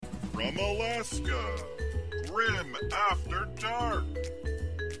From Alaska, Grim After Dark,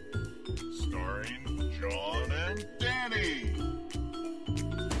 starring John and Danny.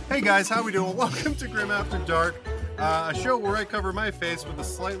 Hey guys, how we doing? Welcome to Grim After Dark, a show where I cover my face with a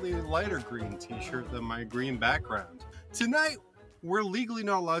slightly lighter green t-shirt than my green background. Tonight, we're legally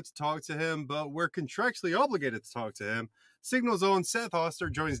not allowed to talk to him, but we're contractually obligated to talk to him. Signal's own Seth Oster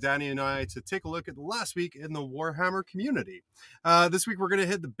joins Danny and I to take a look at the last week in the Warhammer community. This week we're going to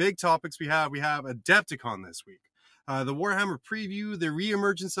hit the big topics we have. We have Adepticon this week, the Warhammer preview, the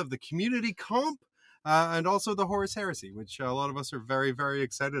reemergence of the community comp, and also the Horus Heresy, which a lot of us are very, very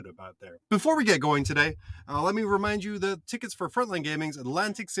excited about there. Before we get going today, let me remind you that tickets for Frontline Gaming's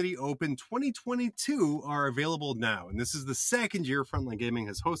Atlantic City Open 2022 are available now. And this is the second year Frontline Gaming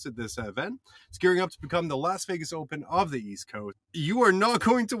has hosted this event. It's gearing up to become the Las Vegas Open of the East Coast. You are not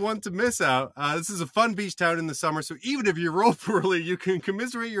going to want to miss out. This is a fun beach town in the summer, so even if you roll poorly, you can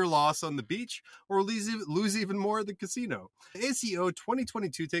commiserate your loss on the beach or lose even more at the casino. ACO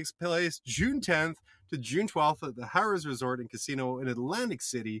 2022 takes place June 10th to June 12th at the Harrah's Resort and Casino in Atlantic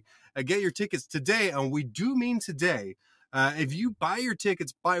City. Get your tickets today, and we do mean today. If you buy your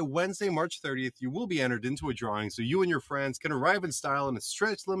tickets by Wednesday, March 30th, you will be entered into a drawing, so you and your friends can arrive in style in a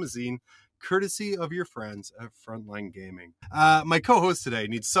stretched limousine, courtesy of your friends at Frontline Gaming. My co-host today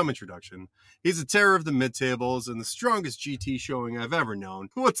needs some introduction. He's a terror of the mid-tables and the strongest GT showing I've ever known.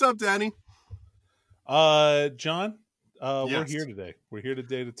 What's up, Danny? John, Yes. We're here today. We're here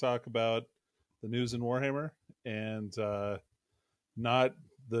today to talk about the news in Warhammer and not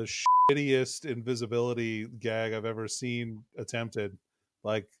the shittiest invisibility gag I've ever seen attempted.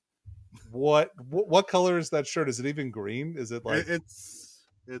 Like, what color is that shirt? Is it even green? Is it like it's?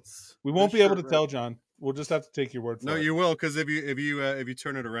 We won't be able to tell, John. We'll just have to take your word for it. No, you will, because if you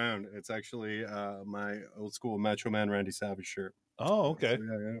turn it around, it's actually my old school Macho Man Randy Savage shirt. Oh, okay.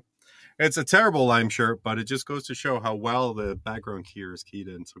 So, yeah. It's a terrible lime shirt, but it just goes to show how well the background keyer is keyed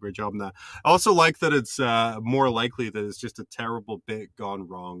in. So great job on that. I also like that it's more likely that it's just a terrible bit gone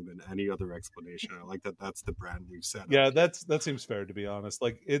wrong than any other explanation. I like that that's the brand we've set up. Yeah, that seems fair, to be honest.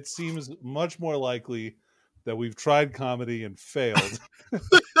 Like, it seems much more likely that we've tried comedy and failed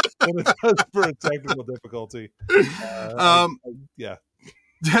than it does for a technical difficulty. Yeah.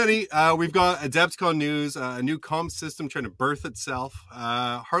 Danny, we've got Adepticon news, a new comp system trying to birth itself.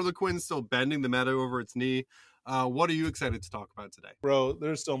 Harlequin still bending the meta over its knee. What are you excited to talk about today? Bro,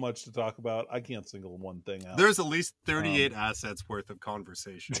 there's so much to talk about. I can't single one thing out. There's at least 38 assets worth of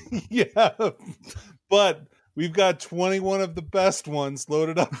conversation. Yeah, but we've got 21 of the best ones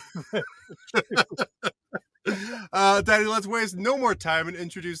loaded up. Danny, let's waste no more time and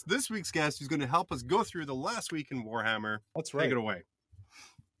introduce this week's guest who's going to help us go through the last week in Warhammer. That's right. Take it away.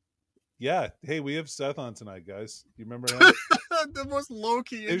 Yeah. Hey, we have Seth on tonight, guys. You remember him? The most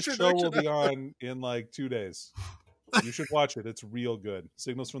low-key His show will be on in like 2 days. You should watch it. It's real good.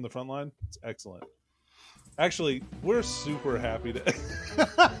 Signals from the front line. It's excellent. Actually, we're super happy to...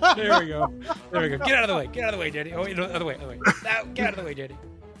 There we go. Get out of the way. Get out of the way, Daddy. Oh, wait, no, other way. Now, get out of the way, Daddy.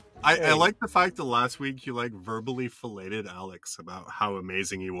 I like the fact that last week you like verbally filleted Alex about how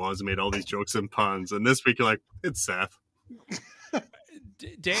amazing he was and made all these jokes and puns. And this week you're like, it's Seth.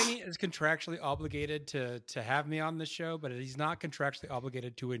 Danny is contractually obligated to have me on the show, but he's not contractually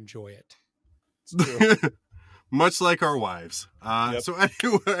obligated to enjoy it. It's true. Much like our wives. Yep. So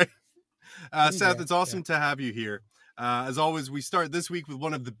anyway, Seth, it's awesome to have you here. As always, we start this week with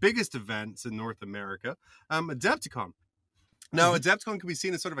one of the biggest events in North America, Adepticon. Now, Adepticon can be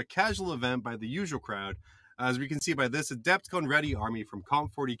seen as sort of a casual event by the usual crowd. As we can see by this Adepticon Ready army from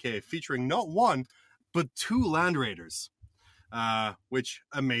Comp 40K, featuring not one, but 2 Land Raiders. Which,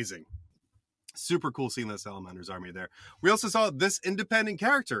 amazing. Super cool seeing that Salamander's army there. We also saw this independent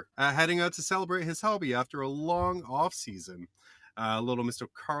character heading out to celebrate his hobby after a long off-season. Little Mr.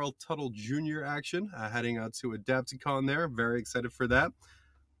 Carl Tuttle Jr. action heading out to Adepticon there. Very excited for that.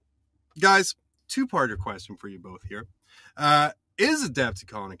 Guys, 2-parter question for you both here. Is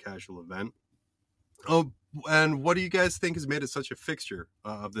Adepticon a casual event? Oh, and what do you guys think has made it such a fixture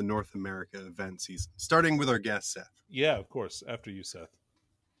of the North America event season? Starting with our guest, Seth. Yeah, of course. After you, Seth.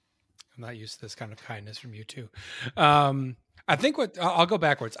 I'm not used to this kind of kindness from you too. I think I'll go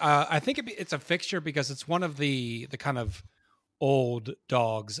backwards. I think it's a fixture because it's one of the kind of old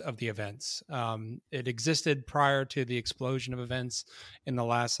dogs of the events. It existed prior to the explosion of events in the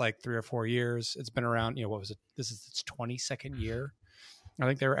last like 3 or 4 years. It's been around, what was it? This is its 22nd year. I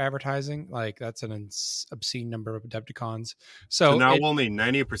think they were advertising. Like, that's an obscene number of Adepticons. So now only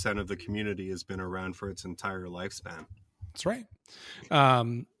 90% of the community has been around for its entire lifespan. That's right.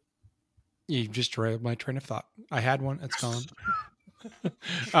 You just derailed my train of thought. I had one. It's gone.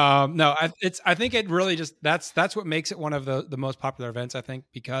 No, I think it really just that's what makes it one of the most popular events. I think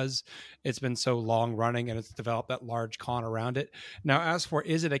because it's been so long running and it's developed that large con around it. Now, as for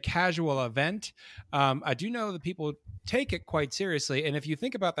is it a casual event, I do know that people take it quite seriously. And if you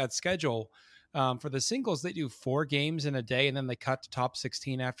think about that schedule for the singles, they do 4 games in a day and then they cut to top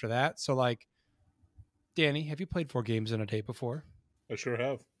 16 after that. So, like, Danny, have you played 4 games in a day before? I sure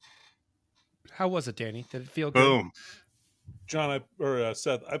have. How was it, Danny? Did it feel good? Boom. John,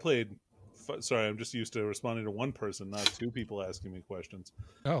 Seth, I played. Sorry, I'm just used to responding to one person, not 2 people asking me questions.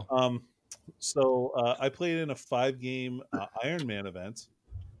 Oh, So I played in a 5-game Iron Man event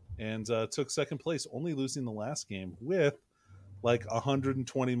and took second place, only losing the last game with like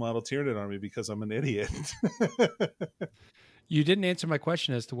 120 model Tyranid army because I'm an idiot. you didn't answer my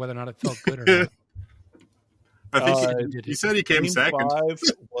question as to whether or not it felt good or not. I think you said he came Game second. 5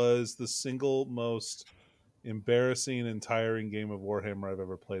 was the single most embarrassing and tiring game of Warhammer I've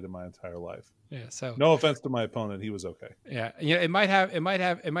ever played in my entire life. Yeah. So No offense to my opponent, he was okay. yeah, it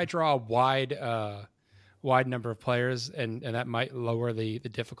might draw a wide number of players, and that might lower the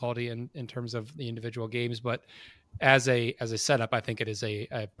difficulty in terms of the individual games. But as a setup, I think it is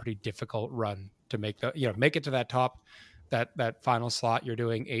a pretty difficult run to make it to that top that final slot. You're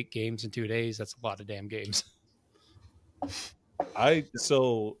doing 8 games in 2 days. That's a lot of damn games.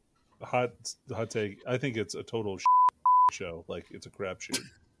 Hot take. I think it's a total show. Like it's a crapshoot,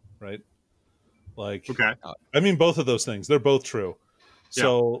 right? Like, Okay. I mean, both of those things. They're both true.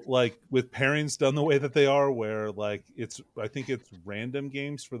 So, like with pairings done the way that they are, where like I think it's random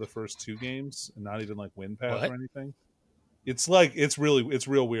games for the first 2 games, and not even like win path or anything. It's like it's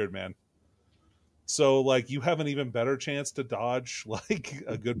real weird, man. So like you have an even better chance to dodge like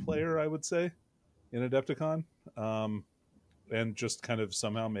a good player, I would say, in Adepticon. And just kind of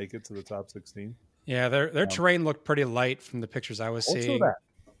somehow make it to the top 16. Yeah, their terrain looked pretty light from the pictures I was seeing. That.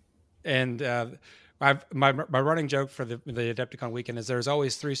 And my running joke for the Adepticon weekend is there's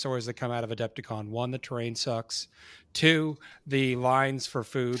always 3 stories that come out of Adepticon. 1, the terrain sucks. 2, the lines for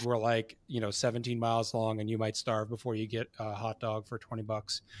food were like 17 miles long, and you might starve before you get a hot dog for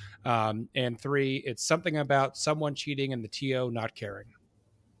 $20. And 3, it's something about someone cheating and the TO not caring.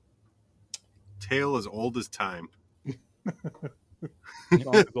 Tale as old as time.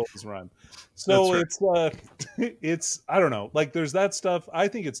 Run. So right. It's I don't know. Like there's that stuff. I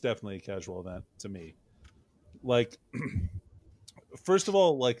think it's definitely a casual event to me. Like first of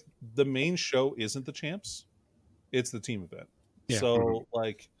all, like the main show isn't the champs, it's the team event. Yeah. So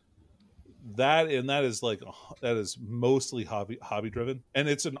like that is mostly hobby driven, and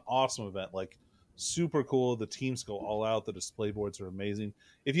it's an awesome event. Like super cool. The teams go all out. The display boards are amazing.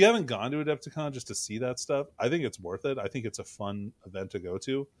 If you haven't gone to Adepticon just to see that stuff, I think it's worth it. I think it's a fun event to go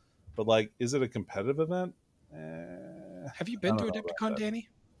to. But like, is it a competitive event? Have you been to Adepticon, Danny?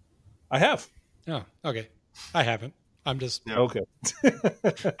 I have. Oh, okay. I haven't. I'm just okay.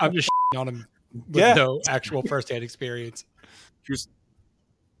 I'm just on him with no actual firsthand experience.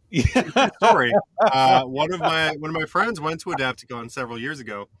 Sorry. One of my friends went to Adepticon several years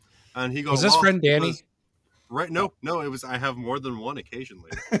ago. And he goes, was this friend Danny? Right? No, it was. I have more than one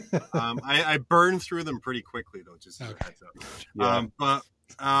occasionally. I burn through them pretty quickly though, just as a heads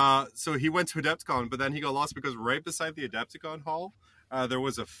up. So he went to Adepticon, but then he got lost because right beside the Adepticon hall, there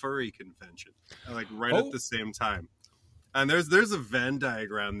was a furry convention, like at the same time. And there's a Venn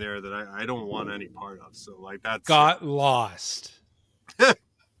diagram there that I don't want any part of. So like that's got lost.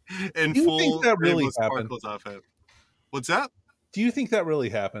 In full. Think that really happened? What's that? Do you think that really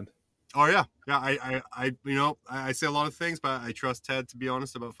happened? Oh yeah. I say a lot of things, but I trust Ted to be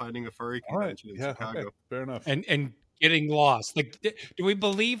honest about finding a furry convention in Chicago. Okay. Fair enough. And getting lost. Like, do we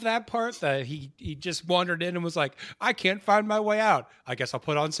believe that part that he just wandered in and was like, I can't find my way out. I guess I'll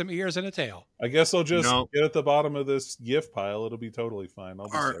put on some ears and a tail. I guess I'll just get at the bottom of this GIF pile. It'll be totally fine.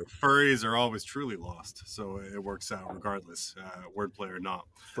 Our furries are always truly lost, so it works out regardless, wordplay or not.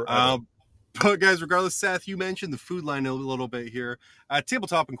 But guys, regardless, Seth, you mentioned the food line a little bit here.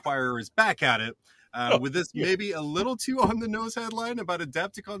 Tabletop Inquirer is back at it with this maybe a little too on the nose headline about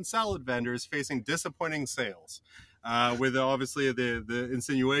Adepticon salad vendors facing disappointing sales. With obviously the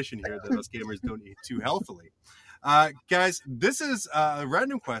insinuation here that us gamers don't eat too healthily. Guys, this is a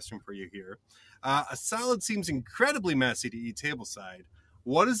random question for you here. A salad seems incredibly messy to eat tableside.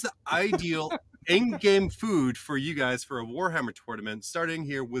 What is the ideal in-game food for you guys for a Warhammer tournament? Starting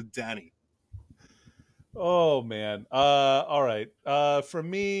here with Danny. Oh man. All right. For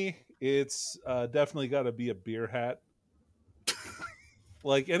me, it's definitely got to be a beer hat.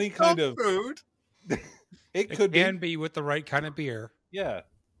 Like any kind of food. It can be with the right kind of beer. Yeah.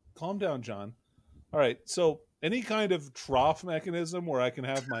 Calm down, John. All right. So any kind of trough mechanism where I can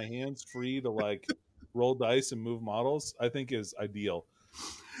have my hands free to like roll dice and move models, I think is ideal.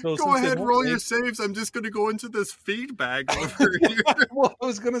 So Go ahead, roll your saves. I'm just going to go into this feed bag over here. Well, I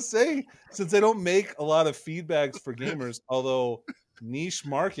was going to say, since they don't make a lot of feed bags for gamers, although niche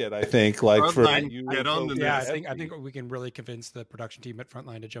market, I think, like Frontline, for you, get on the Yeah, I think we can really convince the production team at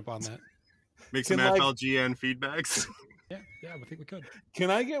Frontline to jump on that. Make some Can, like- FLGN feedbacks. Yeah, I think we could. Can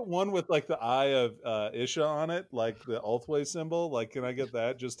I get one with like the eye of Isha on it, like the Ulthway symbol? Like, can I get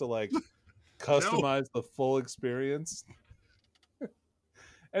that just to like customize the full experience?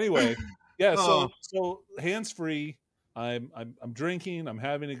 Anyway, yeah. So hands free. I'm drinking. I'm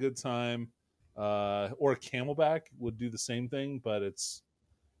having a good time. Or a Camelback would do the same thing, but it's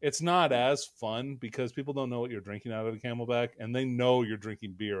not as fun because people don't know what you're drinking out of a Camelback, and they know you're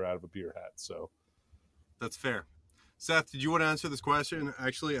drinking beer out of a beer hat. So That's fair. Seth, did you want to answer this question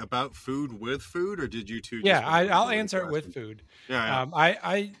actually about food with food, or did you two? Yeah, I'll answer it with food. Yeah.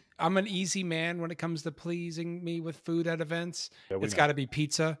 I'm an easy man when it comes to pleasing me with food at events. Yeah, It's got to be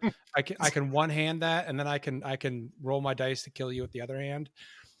pizza. I can one hand that, and then I can roll my dice to kill you with the other hand.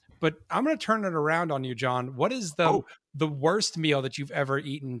 But I'm going to turn it around on you, John. What is the worst meal that you've ever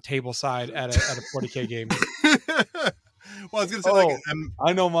eaten tableside at a 40K game? Well, I was gonna say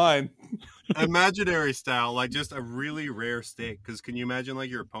I know mine. imaginary style, like just a really rare steak. Because can you imagine like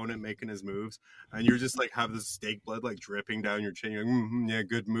your opponent making his moves, and you're just like have the steak blood like dripping down your chin? You're like, yeah,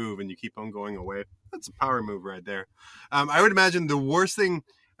 good move, and you keep on going away. That's a power move right there. I would imagine the worst thing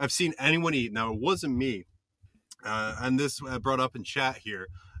I've seen anyone eat. Now it wasn't me, and this brought up in chat here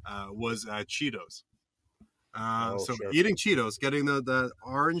was Cheetos. Sure. Eating Cheetos, getting the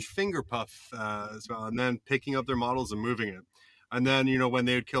orange finger puff as well, and then picking up their models and moving it. And then, when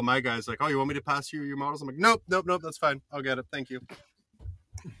they would kill my guys, like, oh, you want me to pass you your models? I'm like, nope, that's fine. I'll get it. Thank you.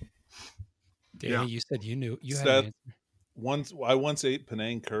 Danny, you said you knew. You had Seth, an answer. I once ate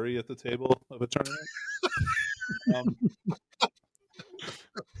Penang curry at the table of a tournament.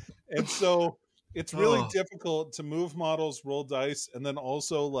 And so it's really difficult to move models, roll dice, and then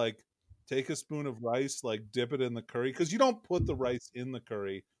also like take a spoon of rice, like dip it in the curry, because you don't put the rice in the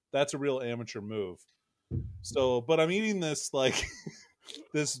curry. That's a real amateur move. So, but I'm eating this like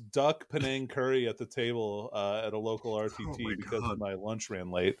this duck Penang curry at the table at a local RTT because my lunch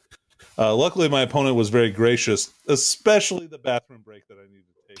ran late. Luckily, my opponent was very gracious, especially the bathroom break that I needed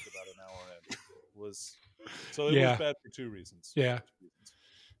to take about an hour in. It was bad for two reasons. Yeah.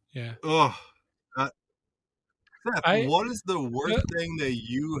 Oh, Seth, what is the worst thing that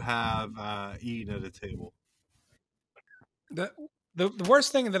you have eaten at a table? The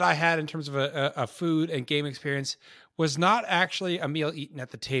worst thing that I had in terms of a food and game experience was not actually a meal eaten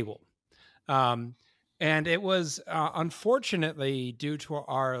at the table. And it was unfortunately due to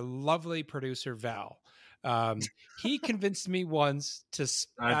our lovely producer, Val. He convinced me once to...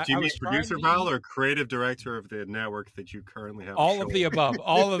 do you mean producer Val or creative director of the network that you currently have? All of the above.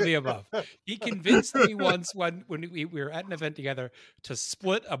 All of the above. He convinced me once when we were at an event together to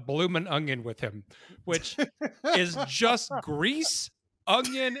split a bloomin' onion with him, which is just grease,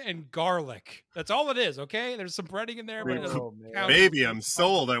 onion, and garlic. That's all it is, okay? There's some breading in there. But it doesn't count. Baby, I'm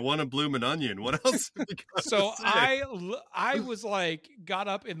sold. I want a bloomin' onion. What else? So I was like, got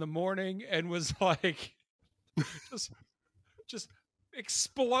up in the morning and was like... just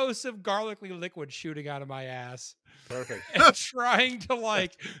explosive garlicly liquid shooting out of my ass. Perfect. And trying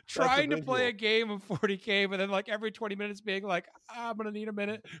to play a game of 40K, but then like every 20 minutes being like, I'm gonna need a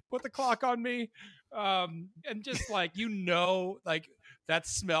minute, put the clock on me. And just like like that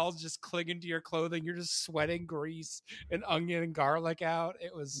smell's just clinging to your clothing. You're just sweating grease and onion and garlic out.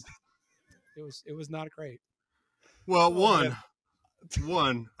 It was not great. Well,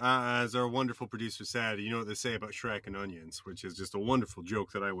 One, as our wonderful producer said, you know what they say about Shrek and onions, which is just a wonderful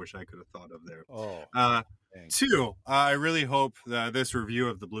joke that I wish I could have thought of there. Two, I really hope that this review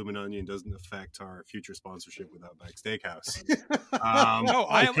of the Bloomin' Onion doesn't affect our future sponsorship with Outback Steakhouse. No,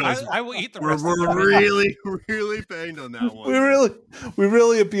 I will eat the rest. We're really, really pained on that one. We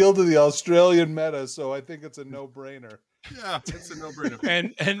really appeal to the Australian meta, so I think it's a no-brainer. Yeah, it's a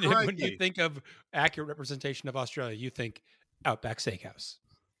no-brainer. And when you think of accurate representation of Australia, you think Outback Steakhouse.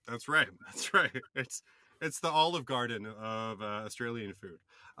 That's right. It's the Olive Garden of Australian food.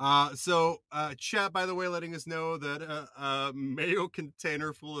 So chat, by the way, letting us know that a mayo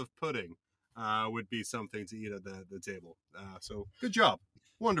container full of pudding would be something to eat at the table. So good job.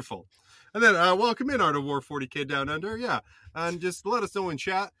 Wonderful. And then welcome in Art of War 40K Down Under. Yeah. And just let us know in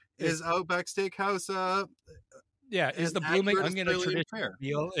chat, is Outback Steakhouse is the blooming onion a traditional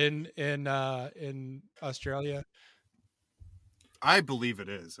meal in Australia? I believe it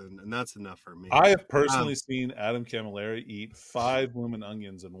is, and that's enough for me. I have personally seen Adam Camilleri eat 5 bloomin'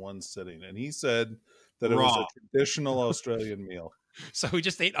 onions in one sitting, and he said that it was Raw. a traditional Australian meal. So we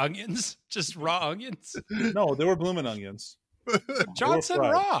just ate onions, just raw onions. No, they were bloomin' onions. John said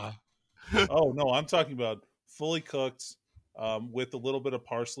fried. raw. Oh no, I'm talking about fully cooked with a little bit of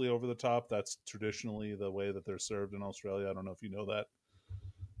parsley over the top. That's traditionally the way that they're served in Australia. I don't know if you know that.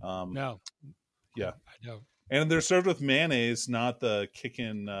 No. Yeah. I don't. And they're served with mayonnaise, not the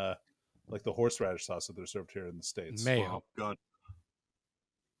kickin' like the horseradish sauce that they're served here in the States. Mayo. Oh, God.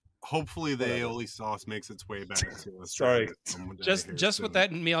 Hopefully the Whatever. aioli sauce makes its way back to Sorry. Australia someday Just here what soon.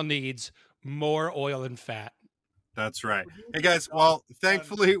 that meal needs: more oil and fat. That's right. Hey guys, well,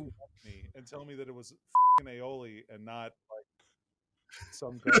 thankfully Me and tell me that it was f***ing aioli and not like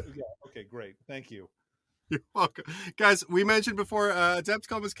some. Yeah. Okay. Great. Thank you. you're welcome. Guys, we mentioned before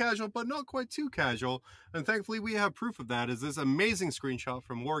Adepticon was casual, but not quite too casual. And thankfully we have proof of that as this amazing screenshot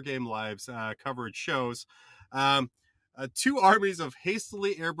from Wargame Live's coverage shows. 2 armies of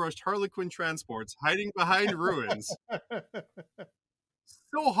hastily airbrushed Harlequin transports hiding behind ruins.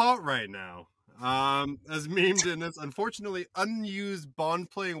 So hot right now. As memed in this unfortunately unused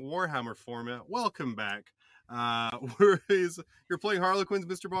Bond-playing Warhammer format. Welcome back. Whereas you're playing Harlequins,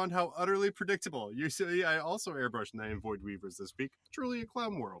 Mr. Bond, how utterly predictable. You see, I also airbrushed 9 Void Weavers this week. Truly a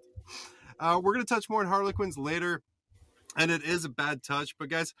clown world. We're going to touch more on Harlequins later, and it is a bad touch. But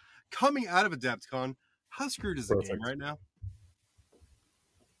guys, coming out of Adepticon, how screwed is the game Perfect. right now?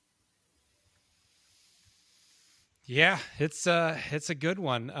 Yeah, it's a good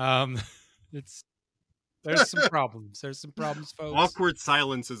one. There's some problems. There's some problems, folks. Awkward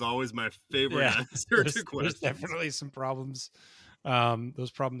silence is always my favorite Yeah, answer There's, to there's questions. definitely some problems.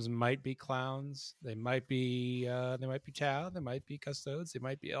 Those problems might be clowns. They might be Tau. They might be Custodes. They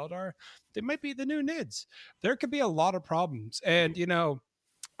might be Eldar. They might be the new Nids. There could be a lot of problems. And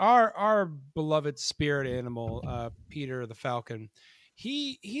our beloved spirit animal, Peter the Falcon,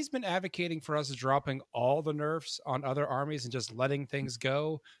 he's been advocating for us dropping all the nerfs on other armies and just letting things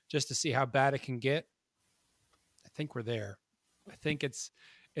go just to see how bad it can get. I think we're there. I think it's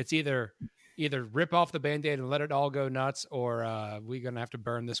either rip off the Band-Aid and let it all go nuts, or we're gonna have to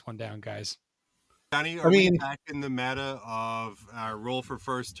burn this one down, guys. Danny, are we back in the meta of roll for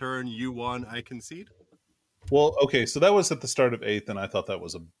first turn, you won, I concede? Well, okay, so that was at the start of 8th, and I thought that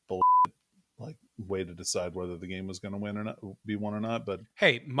was a bullshit like way to decide whether the game was going to win or not, be won or not. But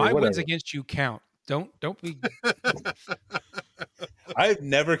hey, my whatever. wins against you count. Don't be. I've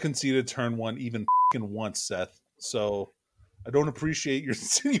never conceded turn 1 even once, Seth. So I don't appreciate your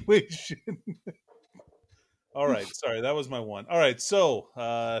insinuation. All right, sorry, that was my one. All right, so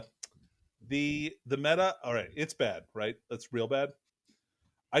the meta. All right, it's bad, right? That's real bad.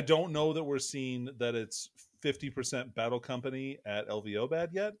 I don't know that we're seeing that it's 50% Battle Company at LVO bad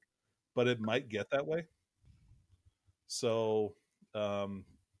yet, but it might get that way. So, yeah.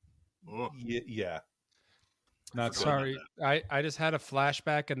 Not good. Sorry, I just had a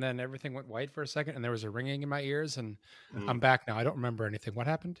flashback and then everything went white for a second and there was a ringing in my ears and I'm back now. I don't remember anything. What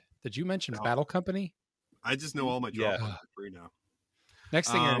happened? Did you mention Battle Company? I just know all my drop for free now. Next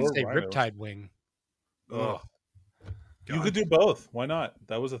thing you're going to say Rhinos. Riptide Wing. Oh, You could do both. Why not?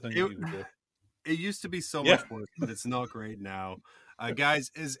 That was a thing that you could do. It used to be so much worse, but it's not great now.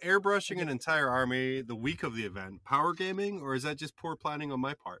 Guys, is airbrushing an entire army the week of the event power gaming, or is that just poor planning on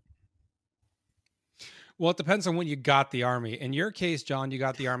my part? Well, it depends on when you got the army. In your case, John, you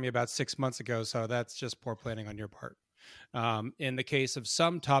got the army about 6 months ago, so that's just poor planning on your part. In the case of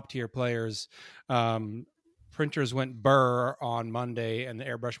some top tier players, printers went burr on Monday and the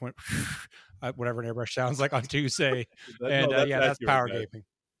airbrush went whatever an airbrush sounds like on Tuesday. And that's power gaming.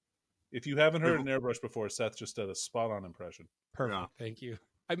 If you haven't heard an airbrush before, Seth just did a spot on impression. Perfect. Yeah. Thank you.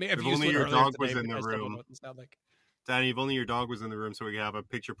 I mean, If only your dog was in the room. Like. Danny, if only your dog was in the room so we could have a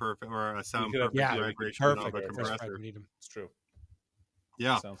picture perfect or a sound perfect migration of a compressor. It's true.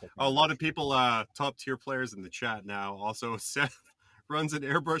 Yeah. Sounds like a lot of people, top tier players in the chat now. Also, Seth runs an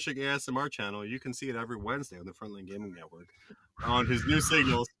airbrushing ASMR channel. You can see it every Wednesday on the Frontline Gaming Network. On his new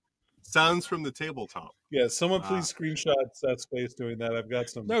signals, Sounds from the Tabletop. Yeah, someone please screenshot Seth's face doing that. I've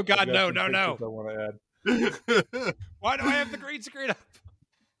got some. No, God, no. I want to add. Why do I have the green screen up?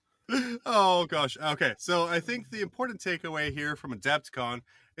 Oh gosh. Okay, so I think the important takeaway here from Adepticon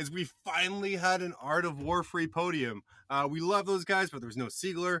is we finally had an Art of War free podium. We love those guys, but there was no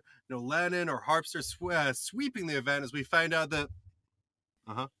Siegler, no Lannon or Harpster sweeping the event as we find out that.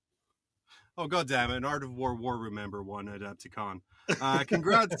 Oh god damn it! An Art of War Room member won Adepticon.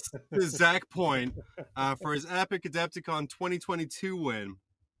 Congrats to Zach Point for his epic Adepticon 2022 win,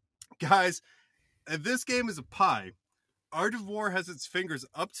 guys. If this game is a pie, Art of War has its fingers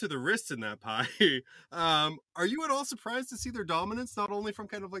up to the wrist in that pie. Are you at all surprised to see their dominance, not only from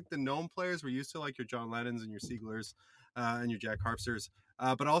kind of like the known players we're used to, like your John Lennons and your Sieglers and your Jack Harpsters,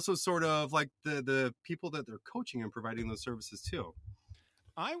 but also sort of like the people that they're coaching and providing those services to?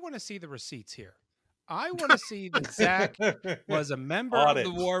 I want to see the receipts here. I want to see that Zach was a member of the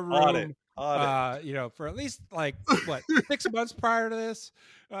War Room, for at least like what 6 months prior to this.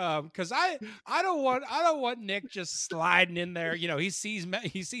 Because I don't want Nick just sliding in there. He sees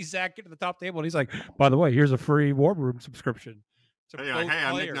Zach get to the top table and he's like, by the way, here's a free War Room subscription. Hey,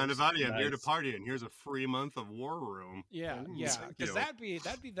 I'm Nick Nanavati. I'm here to party, and here's a free month of War Room. Yeah, because that'd be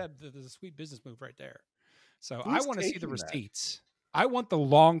the sweet business move right there. So I want to see the receipts. I want the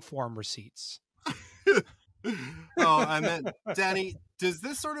long form receipts. I meant, Danny, does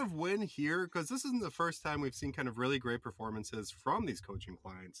this sort of win here? Because this isn't the first time we've seen kind of really great performances from these coaching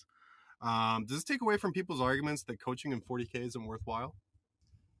clients. Does this take away from people's arguments that coaching in 40K isn't worthwhile?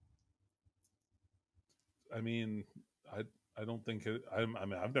 I mean, I don't think it.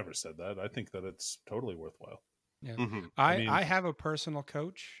 I've never said that. I think that it's totally worthwhile. Yeah, I have a personal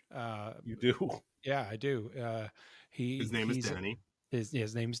coach. You do? Yeah, I do. His name is Danny.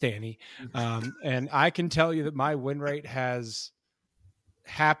 His name's Danny. And I can tell you that my win rate has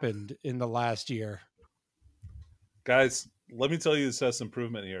happened in the last year. Guys, let me tell you the Seth's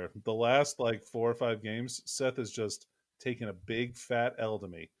improvement here. The last 4 or 5 games, Seth has just taken a big fat L to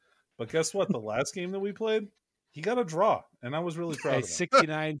me. But guess what? The last game that we played, he got a draw, and I was really proud of him.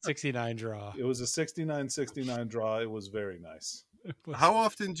 69-69 draw. It was a 69-69 draw. It was very nice. How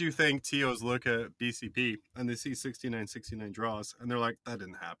often do you think TOs look at BCP and they see 69-69 draws and they're like, that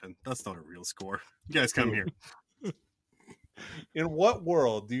didn't happen. That's not a real score. You guys come here. In what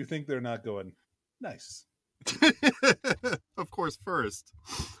world do you think they're not going, nice? Of course, first.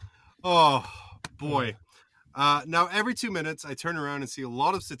 Oh, boy. Now, every 2 minutes, I turn around and see a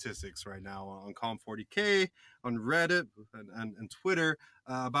lot of statistics right now on Com40K, on Reddit, and Twitter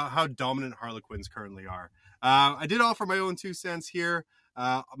about how dominant Harlequins currently are. I did offer my own 2 cents here.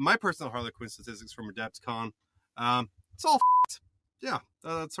 My personal Harlequin statistics from AdeptCon. It's all yeah,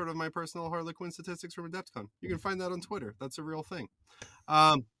 that's sort of my personal Harlequin statistics from AdeptCon. You can find that on Twitter. That's a real thing.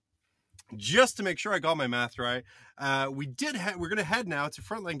 Just to make sure I got my math right, we're going to head now to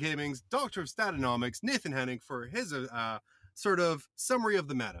Frontline Gaming's Doctor of Statonomics, Nathan Henning, for his sort of summary of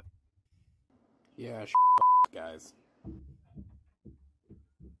the meta. Yeah, guys.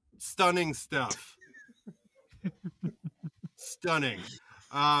 Stunning stuff. Stunning.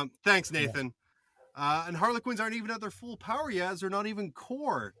 Thanks, Nathan. And Harlequins aren't even at their full power yet, as they're not even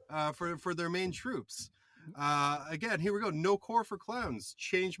core for their main troops. Again, here we go. No core for clowns.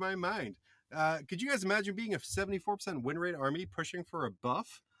 Change my mind. Could you guys imagine being a 74% win rate army pushing for a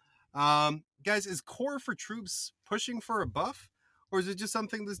buff? Guys, is core for troops pushing for a buff, or is it just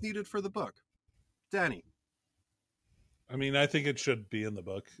something that's needed for the book? Danny. I mean, I think it should be in the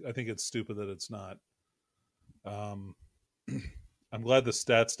book. I think it's stupid that it's not. I'm glad the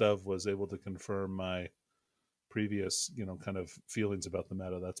stats stuff was able to confirm my previous, kind of feelings about the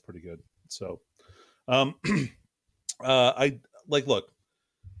meta. That's pretty good. So, look,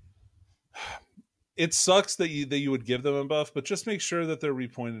 it sucks that you would give them a buff, but just make sure that they're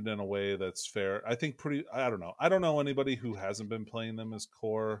repointed in a way that's fair. I think I don't know anybody who hasn't been playing them as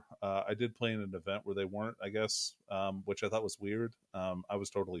core. I did play in an event where they weren't, I guess, which I thought was weird. I was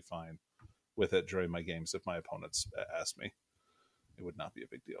totally fine with it during my games. If my opponents asked me, it would not be a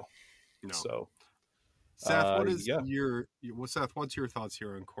big deal. No. So, Seth, Seth, what's your thoughts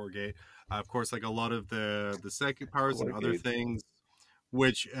here on Core Gate? Of course, like a lot of the psychic powers and other things,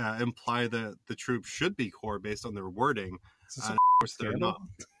 which imply that the troops should be core based on their wording. Of course, they're not.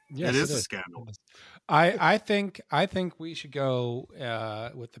 Yes, it is a scandal. I think we should go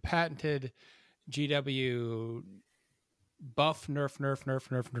with the patented GW buff nerf.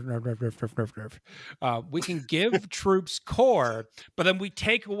 We can give troops core, but then we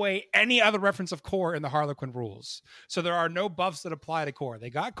take away any other reference of core in the Harlequin rules. So there are no buffs that apply to core. They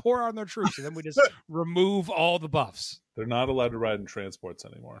got core on their troops, and then we just remove all the buffs. They're not allowed to ride in transports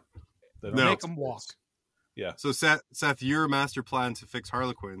anymore. They don't make them walk. Yeah. So Seth, your master plan to fix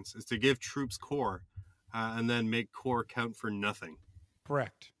Harlequins is to give troops core, and then make core count for nothing.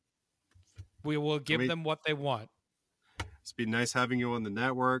 Correct. We will give them what they want. It's been nice having you on the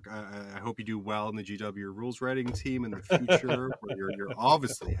network. I hope you do well in the GW rules writing team in the future, where you're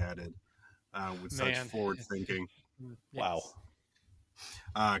obviously headed with such forward thinking. Wow.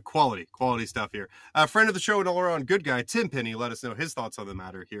 Quality stuff here. A friend of the show and all around good guy, Tim Penny, let us know his thoughts on the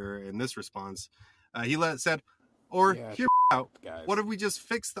matter here in this response. He said, Or Yeah, hear me out. guys. What if we just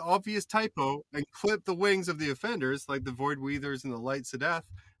fix the obvious typo and clip the wings of the offenders, like the Void Weavers and the Lights of Death,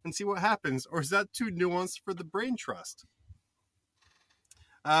 and see what happens? Or is that too nuanced for the brain trust?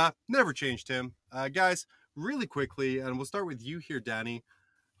 Never change, Tim. Guys, really quickly, and we'll start with you here, Danny.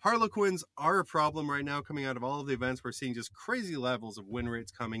 Harlequins are a problem right now coming out of all of the events. We're seeing just crazy levels of win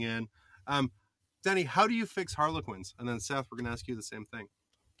rates coming in. Danny, how do you fix Harlequins? And then Seth, we're going to ask you the same thing.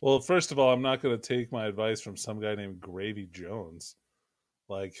 Well, first of all, I'm not going to take my advice from some guy named Gravy Jones.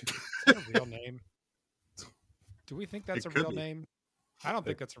 Like, Is that a real name? Do we think that's It a could real be. name? I don't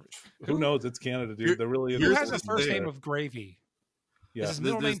think that's a. who knows? It's Canada, dude. They're really Who Here's has a what first they- name of Gravy? Yeah. Is his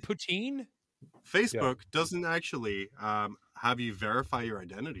middle There's- name Poutine? Facebook doesn't actually have you verify your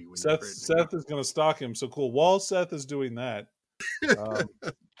identity when you Seth create an Seth is going to stalk him. So cool. While Seth is doing that,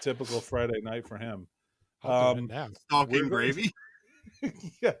 typical Friday night for him. I'll do it now. stalking we're going- Gravy.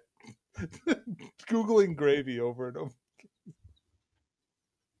 Yeah. Googling Gravy over and over.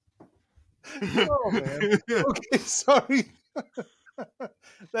 Oh man. Okay, sorry.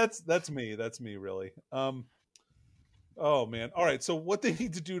 That's me. That's me, really. Oh man. All right. So what they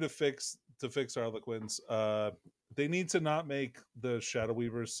need to do to fix Harlequins, they need to not make the Shadow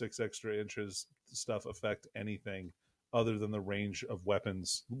Weaver's 6 extra inches stuff affect anything other than the range of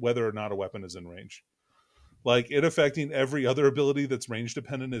weapons, whether or not a weapon is in range. Like, it affecting every other ability that's range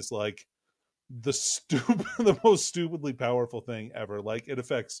dependent is like the most stupidly powerful thing ever. Like, it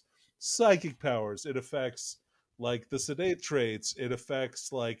affects psychic powers, it affects like the sedate traits, it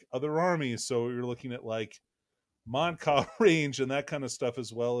affects like other armies. So you're looking at like Monka range and that kind of stuff,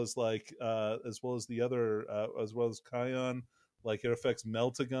 as well as like as well as the other as well as Kion. Like, it affects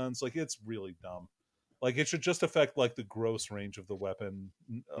Meltaguns. Like, it's really dumb. Like, it should just affect like the gross range of the weapon,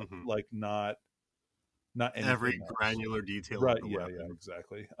 like not Every anything else. granular detail. Right? Of the Yeah, weapon. yeah,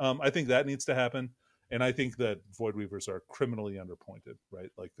 exactly. I think that needs to happen, and I think that Void Weavers are criminally underpointed. Right?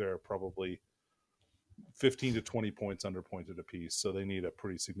 Like, they're probably 15 to 20 points underpointed a piece, so they need a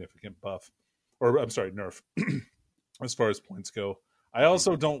pretty significant buff, or I'm sorry, nerf, as far as points go. I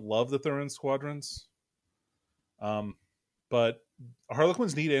also don't love that they're in squadrons, but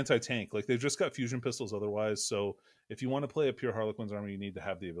Harlequins need anti-tank. Like, they've just got fusion pistols otherwise, so if you want to play a pure Harlequins army, you need to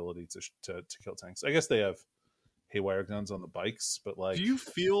have the ability to kill tanks. I guess they have haywire guns on the bikes, but like, Do you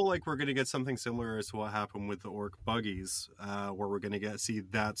feel like we're going to get something similar as to what happened with the Orc buggies, where we're going to see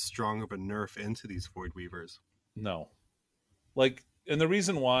that strong of a nerf into these Void Weavers? no. Like, and the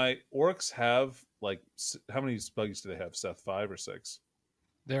reason why orcs have like how many buggies do they have, Seth? 5 or 6?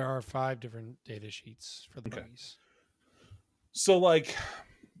 There are 5 different data sheets for the Okay. buggies. So like,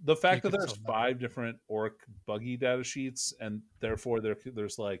 the fact You that can there's still 5 different orc buggy data sheets, and therefore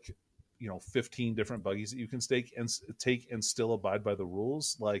there's like, 15 different buggies that you can take and still abide by the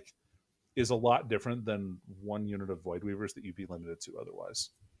rules, like, is a lot different than one unit of Void Weavers that you'd be limited to otherwise.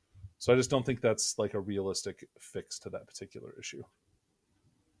 So I just don't think that's like a realistic fix to that particular issue.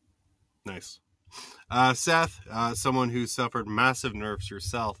 Nice. Seth, someone who suffered massive nerfs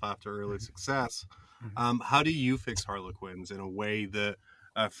yourself after early success, how do you fix Harlequins in a way that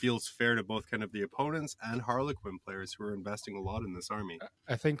feels fair to both kind of the opponents and Harlequin players who are investing a lot in this army?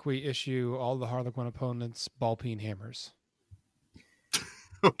 I think we issue all the Harlequin opponents ball peen hammers,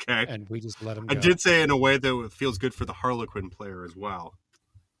 Okay. and we just let them I go. did say in a way that it feels good for the Harlequin player as well.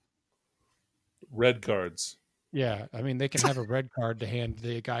 Red cards. Yeah, I mean, they can have a red card to hand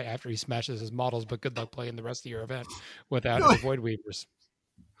the guy after he smashes his models, but good luck playing the rest of your event without any Void Weavers.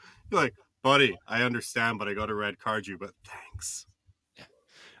 You're like, buddy, I understand, but I got a red card you, but thanks.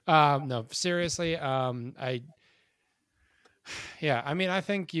 No, seriously. I mean, I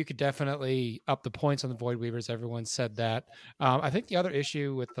think you could definitely up the points on the Void Weavers. Everyone said that. I think the other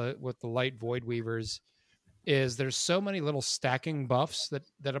issue with the light Void Weavers is there's so many little stacking buffs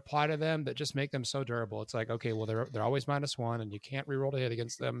that apply to them that just make them so durable. It's like, okay, well, they're always -1 and you can't reroll to hit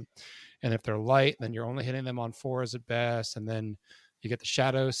against them. And if they're light, then you're only hitting them on 4s at best. And then you get the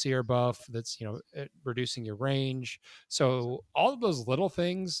Shadow Seer buff that's, reducing your range. So all of those little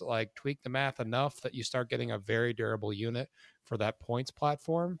things like tweak the math enough that you start getting a very durable unit for that points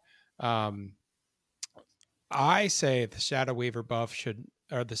platform. I say the Shadow Weaver buff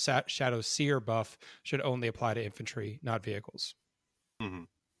or the Shadow Seer buff should only apply to infantry, not vehicles. Mm-hmm.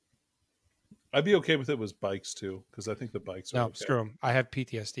 I'd be okay with it with bikes too, because I think the bikes are No, okay. screw them. I have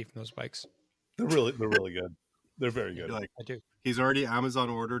PTSD from those bikes. They're really good. They're very good. You're like, I do. he's already Amazon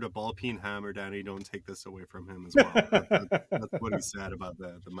ordered a ball peen hammer, Danny. Don't take this away from him as well. That's what he said about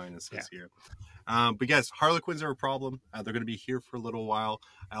the minuses here. But yes, Harlequins are a problem. They're going to be here for a little while.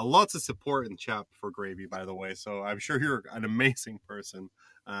 Lots of support in chat for Gravy, by the way. So I'm sure you're an amazing person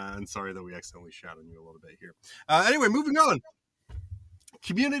And sorry that we accidentally shat on you a little bit here. Anyway, moving on.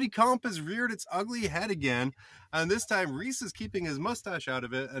 Community comp has reared its ugly head again, and this time Reese is keeping his mustache out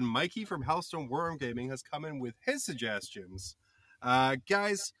of it, and Mikey from Hellstone Worm Gaming has come in with his suggestions.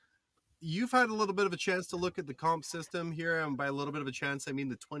 Guys, you've had a little bit of a chance to look at the comp system here, and by a little bit of a chance, I mean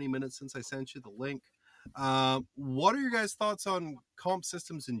the 20 minutes since I sent you the link. What are your guys' thoughts on comp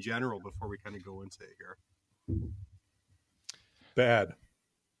systems in general before we kind of go into it here? Bad.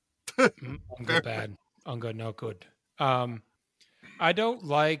 I'm good, bad. I'm good, no good. I don't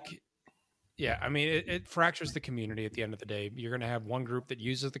like. Yeah, I mean, it fractures the community at the end of the day. You're going to have one group that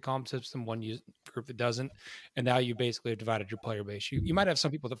uses the comp system, one group that doesn't, and now you basically have divided your player base. You might have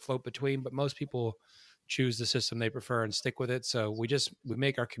some people that float between, but most people choose the system they prefer and stick with it. So we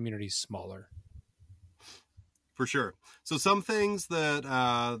make our communities smaller. For sure. So some things that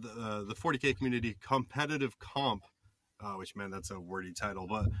the 40K community competitive comp, which, man, that's a wordy title,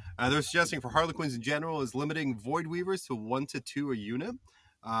 but they're suggesting for Harlequins in general is limiting Void Weavers to 1 to 2 a unit.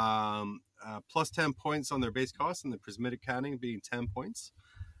 Plus 10 points on their base cost, and the prismatic cannon being 10 points.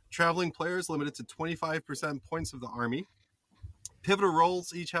 Traveling players limited to 25% points of the army. Pivotal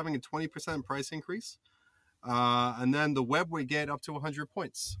roles each having a 20% price increase. And then the web would get up to 100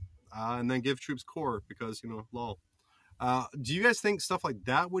 points. And then give troops core because, lol. Do you guys think stuff like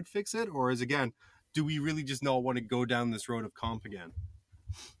that would fix it? Or is, again, do we really just not want to go down this road of comp again?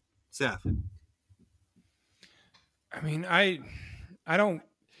 Seth? I mean, I don't,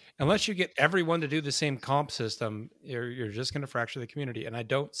 unless you get everyone to do the same comp system, you're just going to fracture the community. And I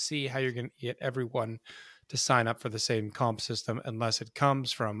don't see how you're going to get everyone to sign up for the same comp system unless it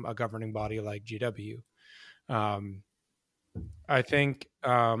comes from a governing body like GW. I think,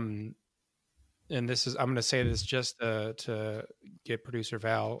 and this is, I'm going to say this just to get producer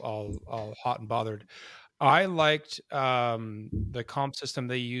Val all hot and bothered. I liked the comp system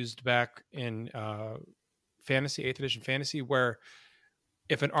they used back in Fantasy, 8th edition Fantasy, where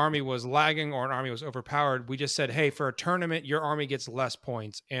if an army was lagging or an army was overpowered, we just said, hey, for a tournament, your army gets less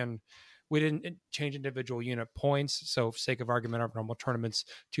points. And we didn't change individual unit points. So for sake of argument, our normal tournaments,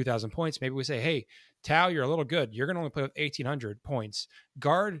 2,000 points. Maybe we say, hey, Tau, you're a little good. You're going to only play with 1,800 points.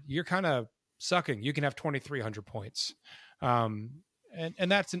 Guard, you're kind of sucking. You can have 2,300 points. And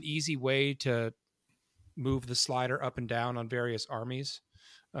that's an easy way to move the slider up and down on various armies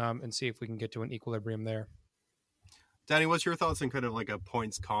and see if we can get to an equilibrium there. Danny, what's your thoughts on kind of like a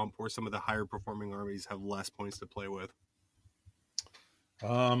points comp where some of the higher performing armies have less points to play with?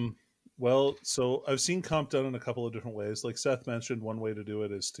 Well, so I've seen comp done in a couple of different ways. Like Seth mentioned, one way to do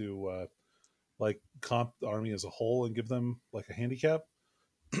it is to like comp the army as a whole and give them like a handicap.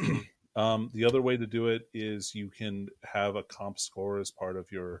 The other way to do it is you can have a comp score as part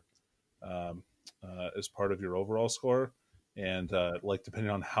of your overall score. And like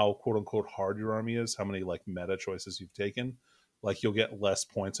depending on how quote unquote hard your army is, how many like meta choices you've taken, like you'll get less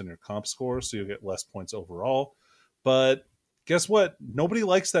points in your comp score, so you'll get less points overall. But guess what? Nobody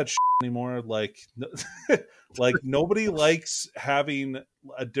likes that anymore. Like, like nobody likes having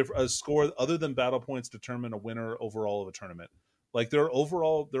a score other than battle points determine a winner overall of a tournament. Like they're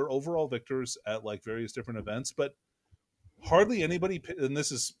overall victors at like various different events, but hardly anybody, and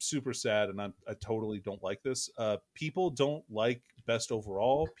this is super sad, and I totally don't like this. People don't like best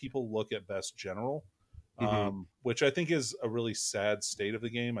overall. People look at best general, which I think is a really sad state of the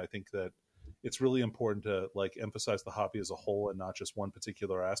game. I think that it's really important to like emphasize the hobby as a whole and not just one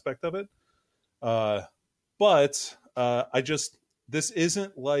particular aspect of it. But this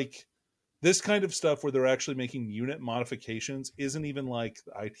isn't like this kind of stuff where they're actually making unit modifications isn't even like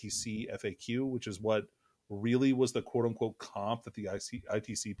the ITC FAQ, which is what really was the quote unquote comp that the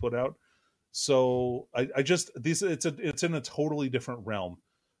ITC put out. So it's in a totally different realm.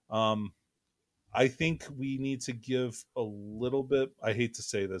 I think we need to give a little bit, I hate to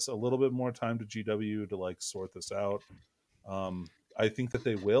say this, a little bit more time to GW to like sort this out. I think that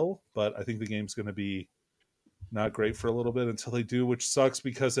they will, but I think the game's going to be not great for a little bit until they do, which sucks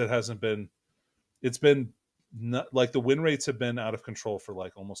because it's been not, like the win rates have been out of control for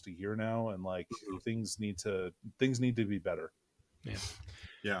like almost a year now, and like things need to be better.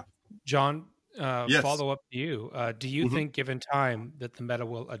 Yeah. John, yes. Follow up to you. Do you think, given time, that the meta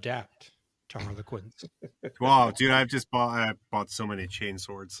will adapt to Harlequins? Wow, dude, I bought so many chain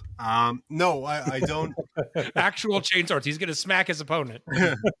swords. No, I don't. Actual chain swords. He's gonna smack his opponent.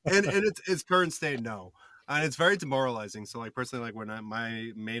 and it's current state, no. And it's very demoralizing. So like personally, like when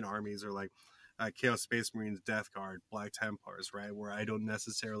my main armies are like Chaos Space Marines, Death Guard, Black Templars, right, where I don't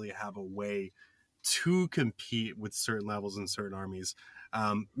necessarily have a way to compete with certain levels in certain armies.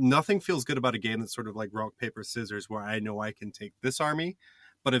 Nothing feels good about a game that's sort of like rock, paper, scissors, where I know I can take this army,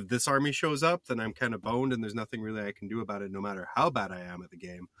 But if this army shows up, then I'm kind of boned, and there's nothing really I can do about it, no matter how bad I am at the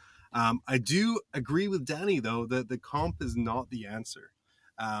game. I do agree with Danny, though, that the comp is not the answer.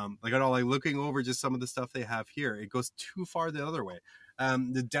 Like, I know, like looking over just some of the stuff they have here, it goes too far the other way.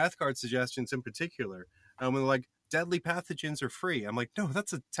 The death guard suggestions in particular, when they're like, deadly pathogens are free. I'm like, no,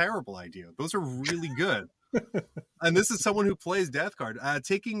 that's a terrible idea. Those are really good. And this is someone who plays death guard.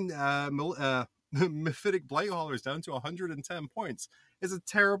 Taking Mephitic Blighthaulers down to 110 points is a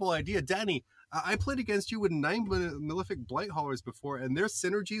terrible idea. Danny, I played against you with 9 Malefic Blighthaulers before, and their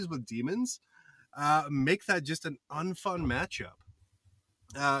synergies with demons make that just an unfun matchup.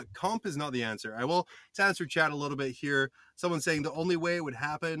 Comp is not the answer. I will, to answer chat a little bit here, someone saying the only way it would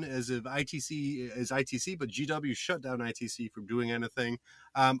happen is if ITC is ITC, but GW shut down ITC from doing anything.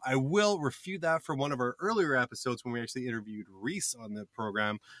 I will refute that from one of our earlier episodes when we actually interviewed Reese on the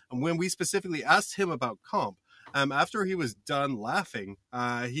program, and when we specifically asked him about comp. After he was done laughing,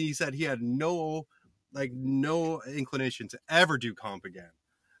 he said he had no inclination to ever do comp again.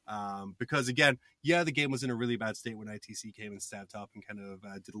 Because again, yeah, the game was in a really bad state when ITC came and stepped up and kind of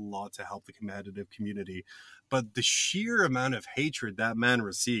did a lot to help the competitive community. But the sheer amount of hatred that man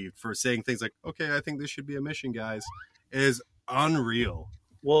received for saying things like, okay, I think this should be a mission, guys, is unreal.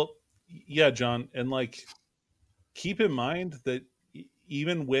 Well, yeah, John, and like, keep in mind that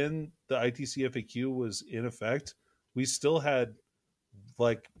even when the ITC FAQ was in effect, we still had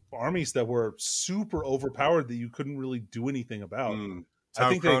like armies that were super overpowered that you couldn't really do anything about. I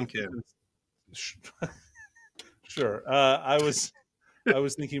think sure. I was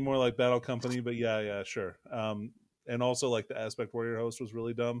thinking more like Battle Company, but yeah, sure. And also like the Aspect Warrior host was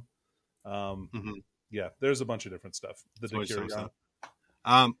really dumb. Yeah, there's a bunch of different stuff.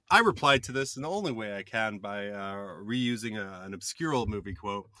 I replied to this in the only way I can by reusing an obscure old movie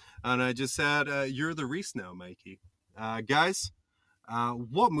quote, and I just said, "You're the Reese now, Mikey." Guys,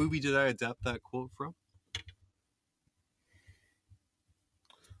 what movie did I adapt that quote from?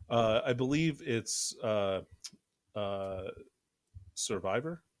 I believe it's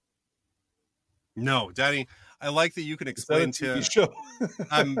Survivor. No, Danny, I like that you can explain to show?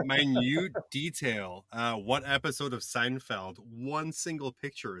 minute detail what episode of Seinfeld one single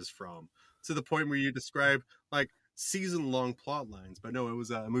picture is from, to the point where you describe like season-long plot lines. But no, it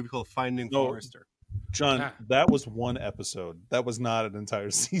was a movie called Finding Forrester. John, that was one episode. That was not an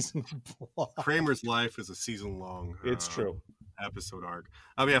entire season plot. Kramer's Life is a season-long. It's true. Episode arc.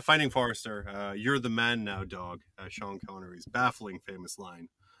 Yeah, Finding Forrester. You're the man now, dog. Sean Connery's baffling famous line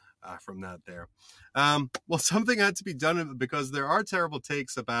from that there. Well, something had to be done because there are terrible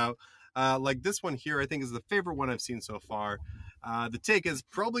takes about like this one here. I think is the favorite one I've seen so far. The take is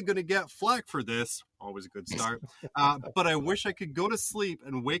probably going to get flack for this. Always a good start. But I wish I could go to sleep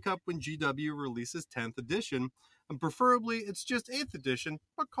and wake up when GW releases 10th edition, and preferably it's just 8th edition,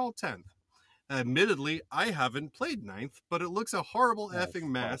 but called 10th. Admittedly, I haven't played 9th, but it looks a horrible effing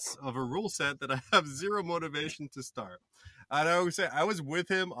mess of a rule set that I have zero motivation to start. And I always say I was with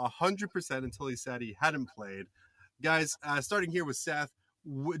him 100% until he said he hadn't played. Guys, starting here with Seth,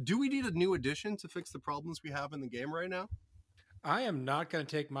 do we need a new edition to fix the problems we have in the game right now? I am not going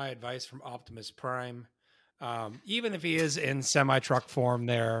to take my advice from Optimus Prime. Even if he is in semi-truck form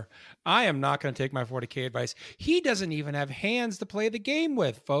there, I am not going to take my 40k advice. He doesn't even have hands to play the game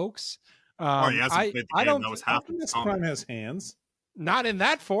with, folks. He hasn't played the game. That was half of Optimus Prime has hands. Not in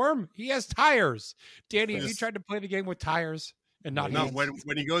that form. He has tires. Danny, have you tried to play the game with tires and not hands? No,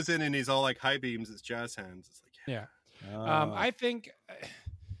 when he goes in and he's all like high beams, it's jazz hands. It's like, yeah. I think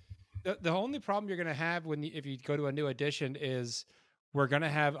the only problem you're going to have if you go to a new edition is we're going to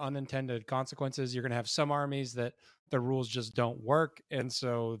have unintended consequences. You're going to have some armies that the rules just don't work, and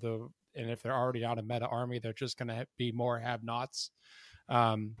if they're already not a meta army, they're just going to be more have-nots.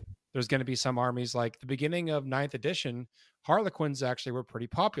 There's going to be some armies like the beginning of 9th edition, Harlequins actually were pretty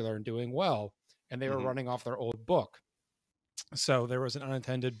popular and doing well, and they were running off their old book. So there was an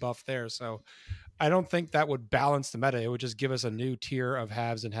unintended buff there. So I don't think that would balance the meta. It would just give us a new tier of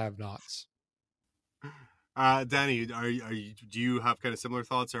haves and have-nots. Danny, do you have kind of similar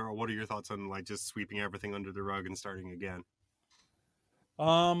thoughts, or what are your thoughts on like just sweeping everything under the rug and starting again?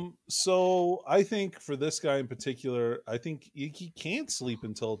 So I think for this guy in particular, I think he can't sleep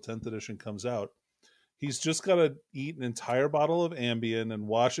until 10th edition comes out. He's just got to eat an entire bottle of Ambien and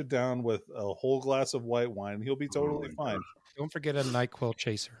wash it down with a whole glass of white wine. He'll be totally fine. Gosh. Don't forget a NyQuil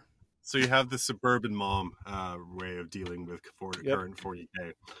chaser. So you have the suburban mom way of dealing with current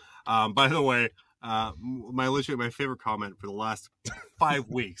 40K. By the way, my favorite comment for the last 5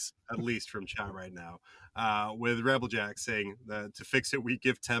 weeks, at least from chat right now, with Rebel Jack saying that to fix it, we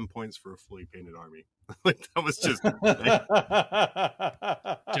give 10 points for a fully painted army. Like that was just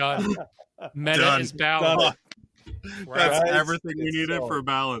Done. Meta Done. is balanced. That's Guys, everything we it's needed solid. for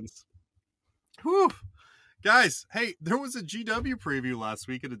balance. Whew. Guys, hey, there was a GW preview last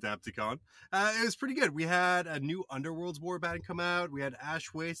week at Adepticon. It was pretty good. We had a new Underworlds warband come out. We had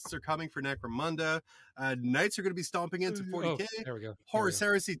Ash Wastes are coming for Necromunda. Knights are going to be stomping into 40k. There we go. Horus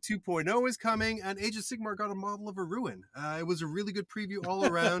Heresy 2.0 is coming, and Age of Sigmar got a model of a ruin. It was a really good preview all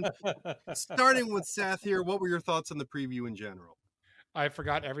around. Starting with Seth here, what were your thoughts on the preview in general? I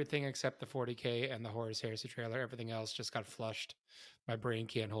forgot everything except the 40k and the Horus Heresy trailer. Everything else just got flushed. My brain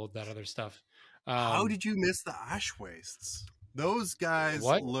can't hold that other stuff. How did you miss the Ash Wastes? Those guys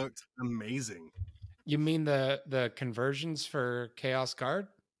looked amazing. You mean the conversions for Chaos Guard?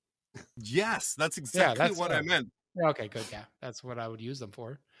 Yes, that's exactly what I meant. Okay, good. Yeah, that's what I would use them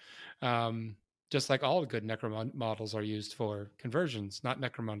for. Just like all good Necromunda models are used for conversions, not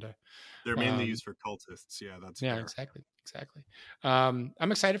Necromunda. They're mainly used for cultists. Yeah, that's fair. Exactly. I'm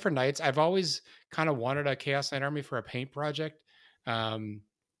excited for Knights. I've always kind of wanted a Chaos Knight army for a paint project.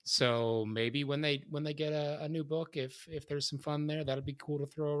 So maybe when they get a new book, if there's some fun there, that'd be cool to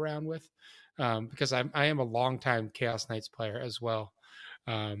throw around with. Because I am a longtime Chaos Knights player as well.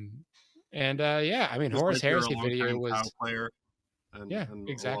 Yeah, I mean, Just Horus like you're a Heresy video longtime was WoW player and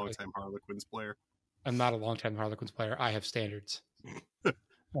exactly. a long-time Harlequins player. I'm not a longtime Harlequins player. I have standards. But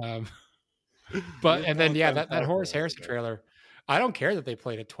and then that Horus Heresy trailer, I don't care that they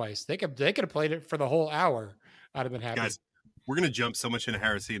played it twice. They could have played it for the whole hour. I'd have been happy. Guys, we're gonna jump so much into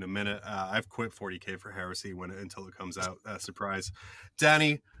Heresy in a minute. I've quit 40k for Heresy until it comes out. Surprise,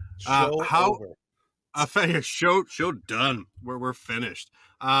 Danny. Show done. We're finished.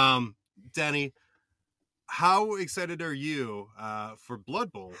 Danny, how excited are you for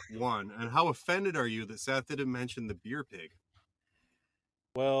Blood Bowl 1, and how offended are you that Seth didn't mention the beer pig?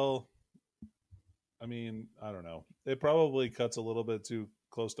 Well, I mean, I don't know. It probably cuts a little bit too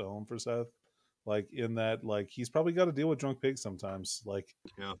close to home for Seth. Like in that, like he's probably got to deal with drunk pigs sometimes. Like,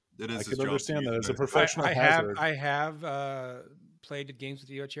 yeah, it is. I can understand that as a professional. I have played games with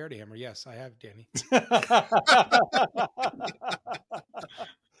you at Charity Hammer. Yes, I have, Danny.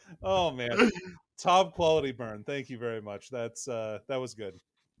 Oh man, top quality burn. Thank you very much. That was good.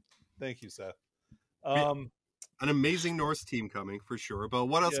 Thank you, Seth. An amazing Norse team coming for sure. But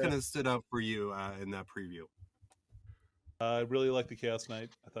what else kind of stood out for you in that preview? I really liked the Chaos Knight.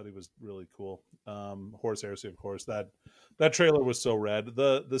 I thought he was really cool. Horus Heresy, of course. That trailer was so rad.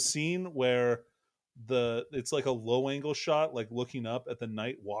 The scene where it's like a low angle shot, like looking up at the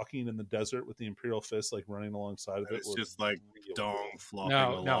knight walking in the desert with the Imperial Fist like running alongside of it. It's just like dong flopping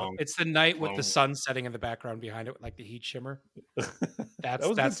along. No, it's the knight with the sun setting in the background behind it, with like the heat shimmer. That's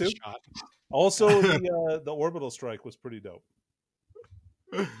the shot. Also, the orbital strike was pretty dope.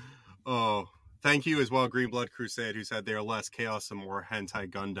 Oh, thank you as well, Greenblood Crusade, who said they are less chaos and more hentai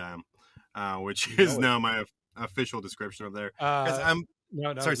Gundam, which is now my official description of there.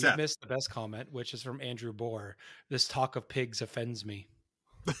 No, sorry, you missed the best comment, which is from Andrew Bohr. This talk of pigs offends me.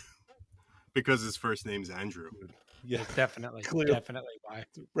 Because his first name's Andrew. Yeah, definitely why.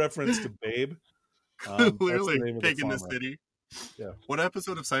 Reference to Babe. Literally, Pig in the City. Yeah. What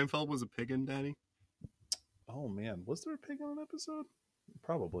episode of Seinfeld was a pig in, Danny? Oh man, was there a pig on an episode?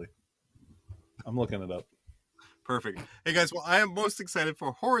 Probably. I'm looking it up. Perfect. Hey guys, well, I am most excited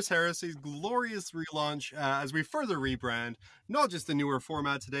for Horus Heresy's glorious relaunch as we further rebrand. Not just the newer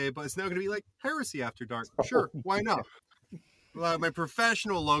format today, but it's now going to be like Heresy After Dark. Sure, why not? My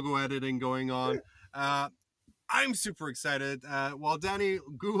professional logo editing going on. I'm super excited. While Danny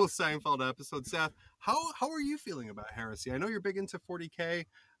Googles Seinfeld episode, Seth, how are you feeling about Heresy? I know you're big into 40k.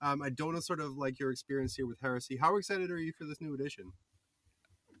 I don't know sort of like your experience here with Heresy. How excited are you for this new edition?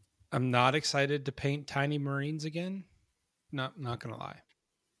 I'm not excited to paint tiny Marines again. Not gonna lie.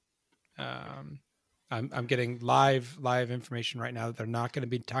 I'm getting live information right now that they're not going to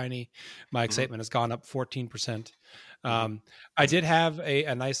be tiny. My excitement has gone up 14%. I did have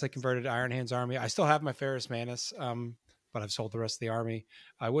a nicely converted Iron Hands army. I still have my Ferrus Manus, but I've sold the rest of the army.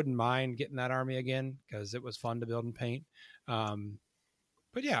 I wouldn't mind getting that army again because it was fun to build and paint.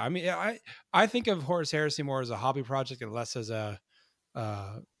 But yeah, I mean, I think of Horus Heresy more as a hobby project and less as a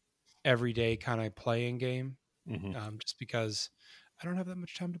everyday kind of playing game. Just because I don't have that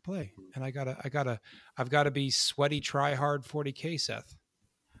much time to play, and I've got to be sweaty, try hard 40k, Seth.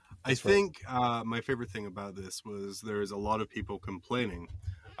 I think my favorite thing about this was there's a lot of people complaining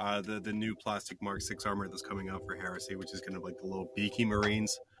the new plastic Mark 6 armor that's coming out for Heresy, which is kind of like the little beaky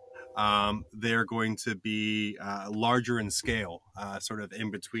Marines. They're going to be larger in scale, sort of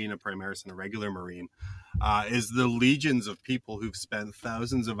in between a Primaris and a regular Marine. is the legions of people who've spent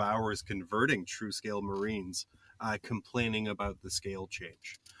thousands of hours converting true scale Marines complaining about the scale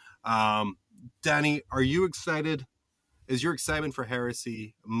change. Danny, are you excited? Is your excitement for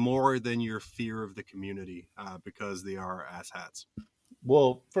Heresy more than your fear of the community because they are asshats?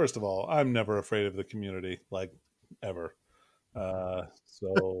 Well, first of all, I'm never afraid of the community, like ever.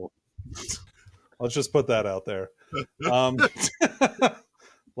 So let's just put that out there.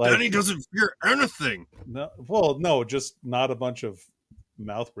 Like, Danny doesn't fear anything. No, just not a bunch of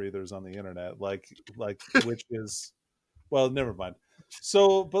mouth breathers on the internet, like which is, well, never mind.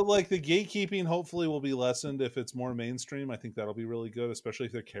 So, but like the gatekeeping hopefully will be lessened if it's more mainstream. I think that'll be really good, especially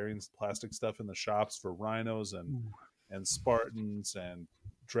if they're carrying plastic stuff in the shops for rhinos and Spartans and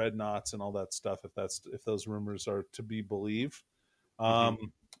dreadnoughts and all that stuff. If those rumors are to be believed,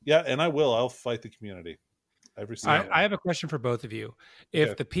 yeah, and I'll fight the community. I have a question for both of you.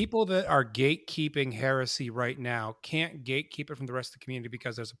 If the people that are gatekeeping Heresy right now can't gatekeep it from the rest of the community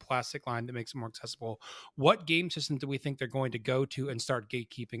because there's a plastic line that makes it more accessible, what game system do we think they're going to go to and start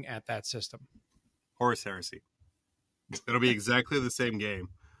gatekeeping at that system? Horus Heresy. It'll be exactly the same game.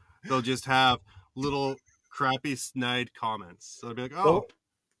 They'll just have little crappy snide comments. So they'll be like, oh,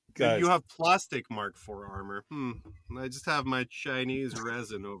 guys, you have plastic Mark IV armor. I just have my Chinese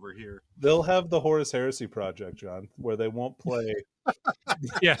resin over here. They'll have the Horus Heresy project, John, where they won't play.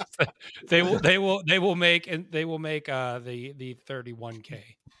 Yes, they will make the 31K.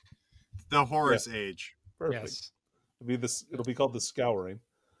 The Horus Age. Perfect. Yes. It'll be called the Scouring.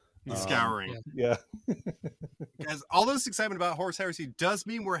 The Scouring. Yeah. Guys, all this excitement about Horus Heresy does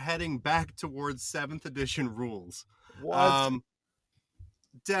mean we're heading back towards 7th edition rules. What?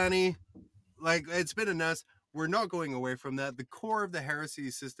 Danny, like, it's been announced, we're not going away from that. The core of the Heresy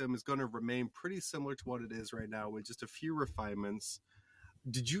system is going to remain pretty similar to what it is right now, with just a few refinements.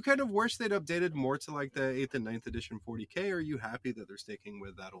 Did you kind of wish they'd updated more to like the 8th and 9th edition 40K, or are you happy that they're sticking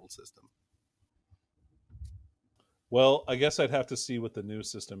with that old system? Well, I guess I'd have to see what the new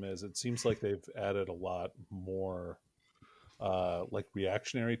system is. It seems like they've added a lot more like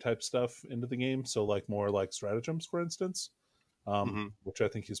reactionary type stuff into the game. So like more like stratagems, for instance. Which I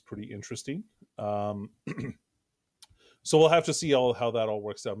think is pretty interesting. So we'll have to see how that all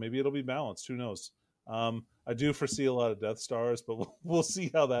works out. Maybe it'll be balanced. Who knows? I do foresee a lot of Death Stars, but we'll see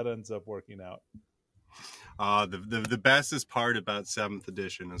how that ends up working out. The bestest part about 7th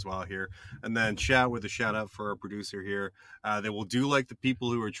edition as well here, and then chat with a shout out for our producer here. They will do like the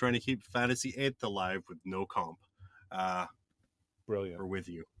people who are trying to keep Fantasy 8th alive with no comp. Brilliant. We're with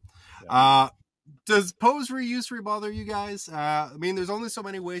you. Yeah. Does pose reuse bother you guys? I mean, there's only so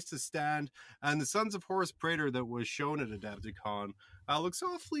many ways to stand, and the Sons of Horus Praetor that was shown at Adepticon looks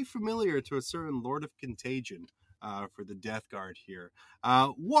awfully familiar to a certain Lord of Contagion for the Death Guard here.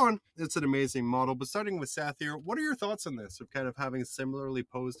 One, it's an amazing model, but starting with Sathir, what are your thoughts on this, of kind of having similarly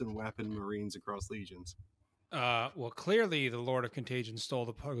posed and weapon Marines across legions? Well, clearly the Lord of Contagion stole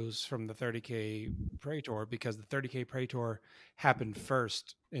the pose from the 30K Praetor, because the 30K Praetor happened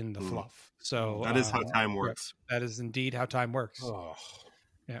first in the fluff. So that is how time works. That is indeed how time works. Oh.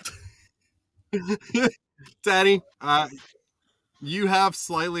 Yeah. Danny, you have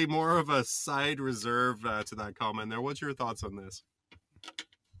slightly more of a side reserve to that comment there. What's your thoughts on this?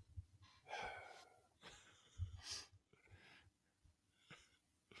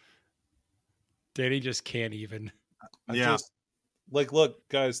 Danny just can't even. Look,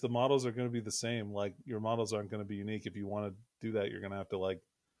 guys, the models are going to be the same. Like, your models aren't going to be unique. If you want to do that, you're going to have to like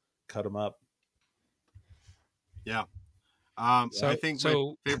cut them up. Yeah. I think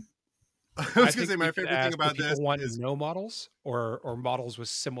my favorite thing about this is no models or models with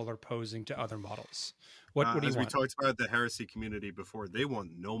similar posing to other models. What do you want? We talked about the Heresy community before, they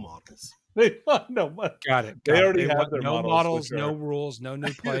want no models. They want no models. Got it. They already have their no models, no rules, no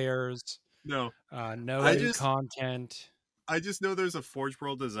new players. No new content. I just know there's a Forge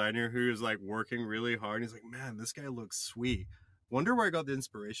World designer who is like working really hard. He's like, man, this guy looks sweet. Wonder where I got the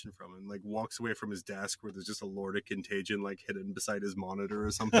inspiration from. And like walks away from his desk where there's just a Lord of Contagion like hidden beside his monitor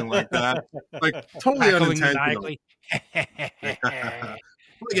or something like that. Like totally unintentional. Like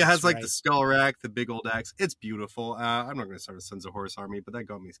it has like the skull rack, the big old axe. It's beautiful. I'm not going to start a Sons of Horus army, but that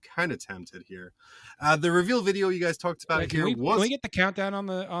got me kind of tempted here. The reveal video you guys talked about can we get the countdown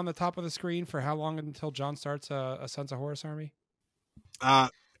on the top of the screen for how long until John starts a Sons of Horus army?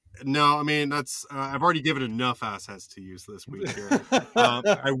 No, I mean that's I've already given enough assets to use this week here.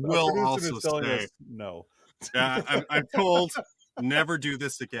 I will also say no. I'm told Never do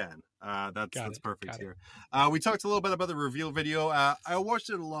this again. That's perfect got it. here. We talked a little bit about the reveal video. I watched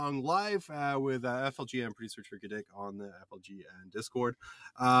it along live with FLGN producer Tricky Dick on the FLGN Discord.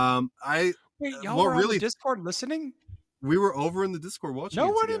 Wait, y'all were on the Discord listening? We were over in the Discord watching. No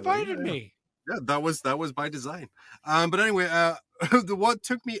it one together. invited me. Yeah, that was by design. But anyway, what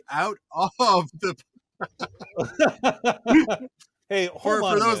took me out of the Hey,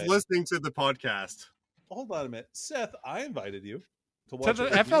 for those listening to the podcast. Hold on a minute, Seth. I invited you to To watch the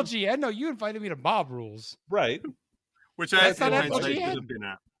FLGN? No, you invited me to Mob Rules. right? Which That's I not should FLGN. have been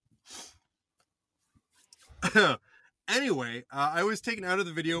at. Anyway, I was taken out of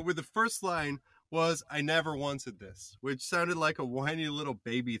the video with the first line was, "I never wanted this," which sounded like a whiny little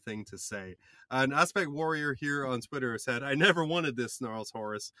baby thing to say. An Aspect Warrior here on Twitter said, "I never wanted this, Snarls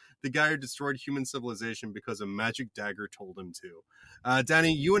Horus, the guy who destroyed human civilization because a magic dagger told him to."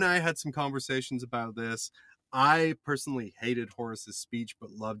 Danny, you and I had some conversations about this. I personally hated Horus's speech,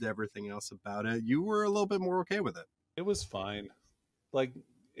 but loved everything else about it. You were a little bit more okay with it. It was fine. Like,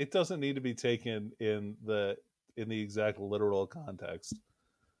 it doesn't need to be taken in the exact literal context.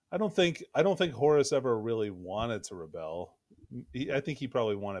 I don't think Horus ever really wanted to rebel. I think he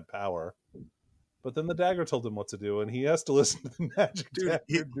probably wanted power, but then the dagger told him what to do, and he has to listen to the magic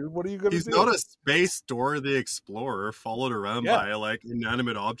dagger. Dude, what are you going to do? He's not a space Dora the Explorer followed around by like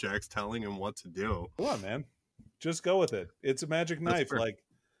inanimate objects telling him what to do. Come on, man, just go with it. It's a magic knife. Fair. Like,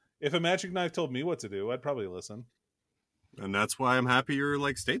 if a magic knife told me what to do, I'd probably listen. And that's why I'm happy you're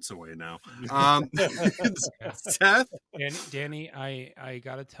like states away now. Seth? Danny, I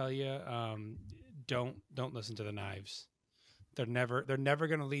gotta tell you, don't listen to the knives. They're never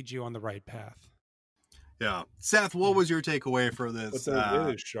going to lead you on the right path. Yeah, Seth, what was your takeaway for this? But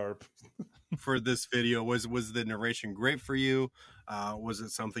it is sharp. For this video, was the narration great for you? Was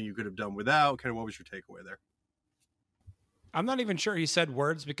it something you could have done without? Kind of, what was your takeaway there? I'm not even sure he said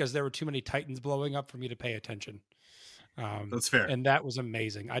words because there were too many Titans blowing up for me to pay attention. That's fair. And that was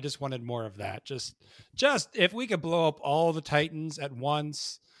amazing. I just wanted more of that. Just if we could blow up all the Titans at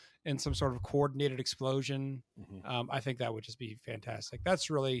once in some sort of coordinated explosion, I think that would just be fantastic. That's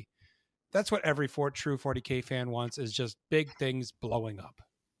what every true 40K fan wants, is just big things blowing up.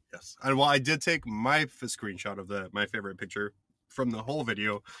 Yes. And well, I did take my screenshot of my favorite picture from the whole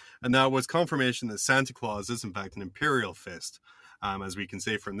video, and that was confirmation that Santa Claus is in fact an Imperial fist, as we can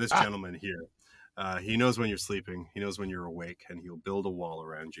say from this gentleman here. He knows when you're sleeping, he knows when you're awake, and he'll build a wall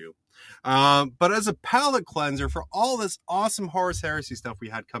around you. But as a palate cleanser for all this awesome Horus Heresy stuff we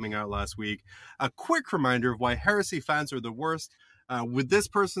had coming out last week, a quick reminder of why Heresy fans are the worst. With this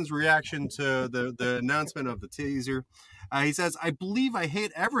person's reaction to the announcement of the teaser, he says, "I believe I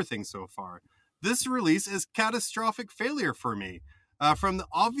hate everything so far. This release is catastrophic failure for me. From the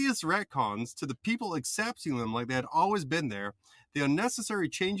obvious retcons to the people accepting them like they had always been there, the unnecessary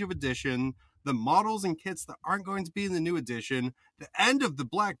change of edition, the models and kits that aren't going to be in the new edition, the end of the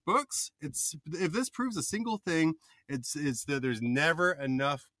black books. If this proves a single thing, it's that there's never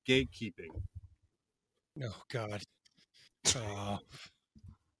enough gatekeeping." Oh God.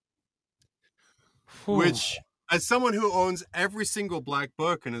 Which, as someone who owns every single black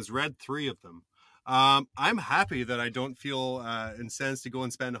book and has read 3 of them, I'm happy that I don't feel incensed to go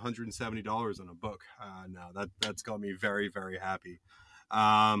and spend $170 on a book now. That's got me very, very happy.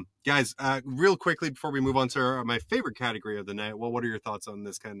 Guys, real quickly before we move on to my favorite category of the night, what are your thoughts on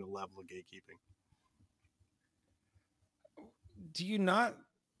this kind of level of gatekeeping? Do you not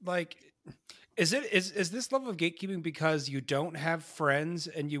like? Is this level of gatekeeping because you don't have friends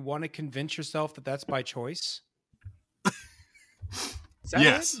and you want to convince yourself that that's by choice?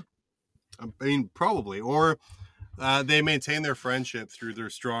 Yes. It? I mean, probably. Or they maintain their friendship through their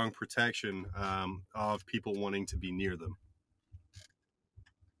strong protection of people wanting to be near them.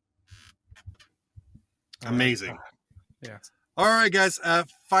 Amazing. Yeah. All right, guys.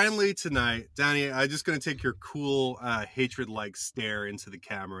 Finally tonight, Danny, I'm just going to take your cool hatred-like stare into the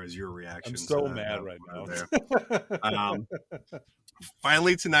camera as your reaction. I'm so mad right now.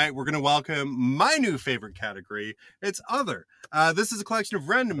 Finally tonight, we're going to welcome my new favorite category. It's Other. This is a collection of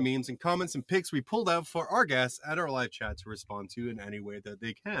random memes and comments and pics we pulled out for our guests at our live chat to respond to in any way that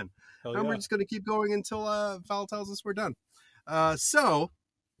they can. And we're just going to keep going until Val tells us we're done.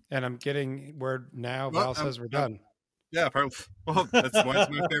 And I'm getting word now. Val says we're done. Yeah, well, that's why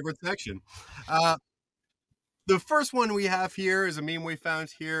it's my favorite section. The first one we have here is a meme we found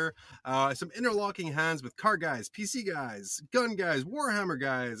here. Some interlocking hands with car guys, PC guys, gun guys, Warhammer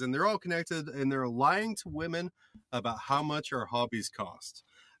guys, and they're all connected, and they're lying to women about how much our hobbies cost.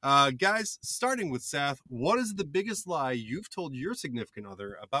 Guys, starting with Seth, what is the biggest lie you've told your significant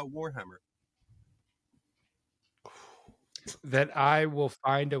other about Warhammer? that I will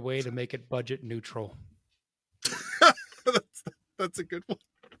find a way to make it budget neutral. That's a good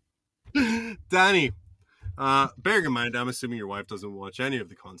one. Danny, bearing in mind, I'm assuming your wife doesn't watch any of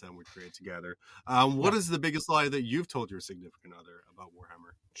the content we create together. What is the biggest lie that you've told your significant other about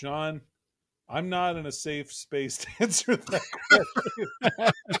Warhammer? John, I'm not in a safe space to answer that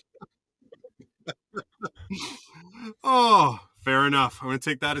question. Oh, fair enough. I'm going to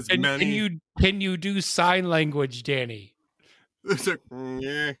take that as And many. can you do sign language, Danny? It's like,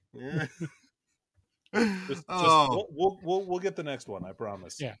 yeah. We'll get the next one. I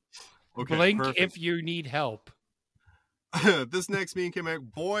promise. Yeah. Okay, Blink perfect. if you need help. This next meme came out.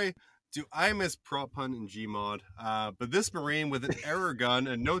 Boy, do I miss prop hunt in Gmod. But this Marine with an error gun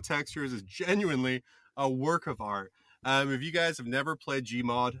and no textures is genuinely a work of art. If you guys have never played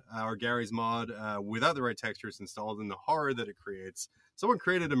Gmod or Gary's mod without the right textures installed and the horror that it creates, someone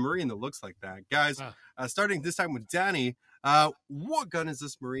created a Marine that looks like that. Guys, starting this time with Danny, what gun is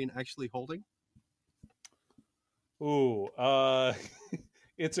this Marine actually holding? Ooh,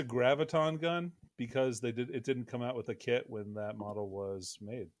 it's a graviton gun because it didn't come out with a kit when that model was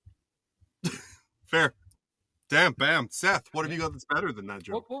made. Fair. Damn, bam. Seth, what have you got that's better than that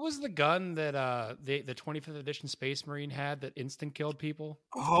joke? What was the gun that the 25th edition Space Marine had that instant killed people?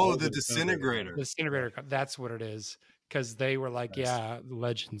 Oh, the Disintegrator. The Disintegrator. That's what it is. Because they were like, Nice. yeah,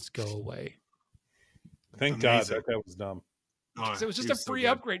 legends go away. Thank God Amazing. that guy was dumb. Oh, So it was just he a so free good.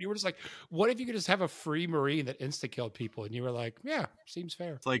 upgrade. You were just like, what if you could just have a free Marine that insta killed people? And you were like, yeah, seems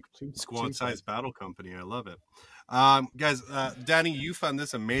fair. It's like Seems squad-sized battle company. I love it. Guys, Danny, you found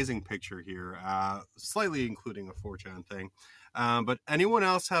this amazing picture here, slightly including a 4chan thing. But anyone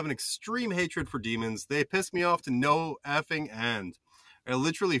else have an extreme hatred for demons? They piss me off to no effing end. I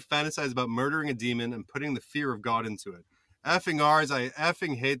literally fantasize about murdering a demon and putting the fear of God into it. Effing R's, I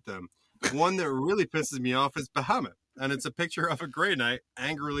effing hate them. One that really pisses me off is Bahamut. And it's a picture of a Grey Knight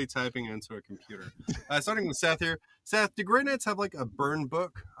angrily typing into a computer. Starting with Seth here. Seth, do Grey Knights have like a burn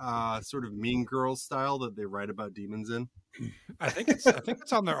book, sort of Mean Girls style that they write about demons in? I think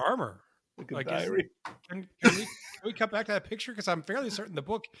it's on their armor. Like a Like, diary. Can we cut back to that picture? Because I'm fairly certain the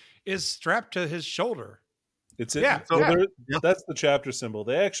book is strapped to his shoulder. It's Yeah, So yeah. Yeah. That's the chapter symbol.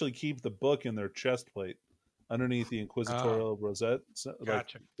 They actually keep the book in their chest plate underneath the inquisitorial rosette. So, like,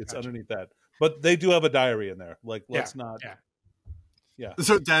 Gotcha. it's gotcha. underneath that. But they do have a diary in there. Like, let's not. yeah.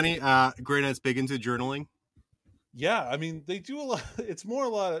 So, Danny, Grey Knight's big into journaling. Yeah, I mean, they do a lot. It's more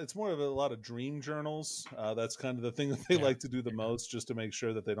of a lot of dream journals. That's kind of the thing that they Yeah. like to do the most, just to make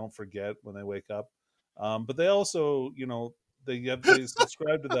sure that they don't forget when they wake up. But they also, they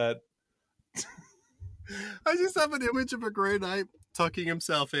subscribe to that. I just have an image of a Grey Knight tucking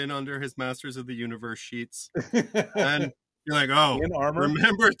himself in under his Masters of the Universe sheets. And you're like, oh, In armor.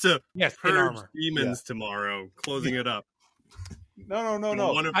 remember to Yes, in purge armor. demons tomorrow, closing it up. No.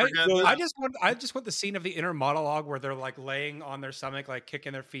 Want to forget that? I just want the scene of the inner monologue where they're like laying on their stomach, like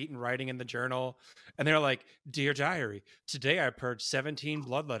kicking their feet and writing in the journal. And they're like, "Dear diary, today I purged 17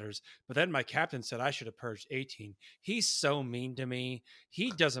 bloodletters, but then my captain said I should have purged 18. He's so mean to me. He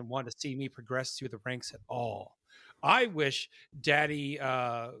doesn't want to see me progress through the ranks at all. I wish Daddy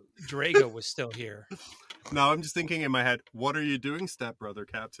Drago was still here." No, I'm just thinking in my head, what are you doing, stepbrother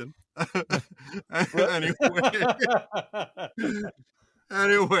captain?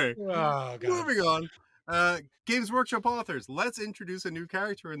 Anyway, Oh, God. moving on. Games Workshop authors, let's introduce a new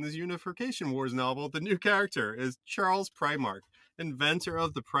character in this Unification Wars novel. The new character is Charles Primark, inventor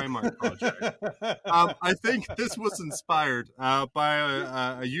of the Primark Project. I think this was inspired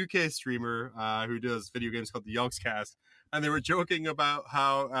by a UK streamer who does video games called the Yogscast, and they were joking about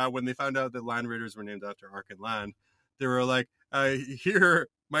how when they found out that Land Raiders were named after Ark and Land, they were like, here,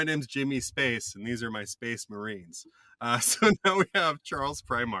 my name's Jimmy Space, and these are my Space Marines. So now we have Charles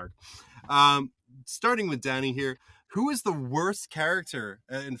Primark. Starting with Danny here, who is the worst character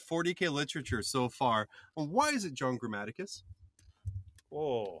in 40k literature so far, and why is it John Grammaticus?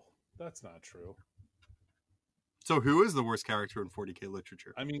 Oh, that's not true. So who is the worst character in 40k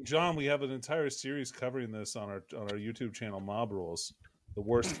literature? I mean, John, we have an entire series covering this on our YouTube channel, Mob Rules, the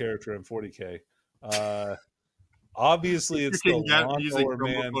worst character in 40k. Obviously, it's the You can get using Lawnmower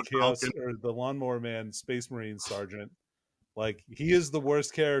Man Grumblefoot Chaos, Falcon. or the Lawnmower Man Space Marine Sergeant. Like, he is the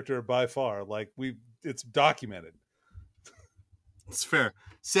worst character by far. Like, it's documented. It's fair.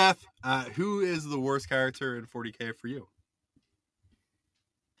 Seth, who is the worst character in 40k for you?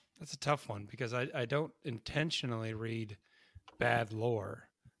 That's a tough one because I don't intentionally read bad lore.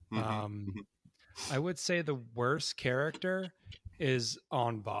 Mhm. I would say the worst character is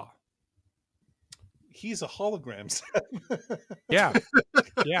Onba. He's a hologram. Yeah.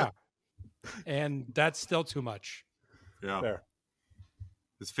 Yeah. And that's still too much. Yeah. Fair.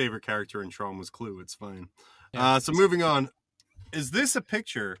 His favorite character in Tron was Clue. It's fine. Yeah. So moving on. Is this a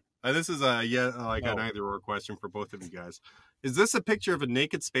picture? This is an No. either or question for both of you guys. Is this a picture of a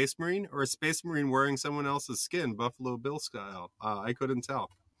naked space marine or a space marine wearing someone else's skin, Buffalo Bill style? I couldn't tell.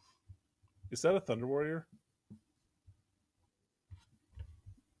 Is that a Thunder Warrior?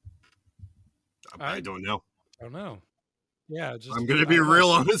 I don't know. I don't know. Yeah, just I'm going to be real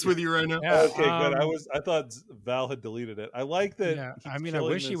honest with you right now. Yeah, Okay, good. I thought Val had deleted it. I like that. Yeah, he's I mean, I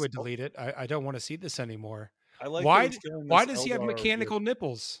killing wish he this- would delete it. I don't want to see this anymore. I like Why? that he's killing Why this does he have Eldar mechanical with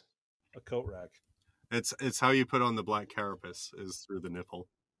nipples? a coat rack? It's how you put on the black carapace is through the nipple.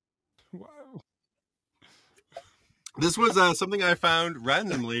 Wow. This was something I found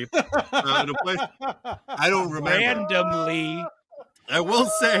randomly in a place I don't remember. Randomly, I will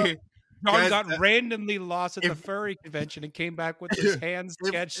say, John guys, got randomly lost at the if- furry convention and came back with this hand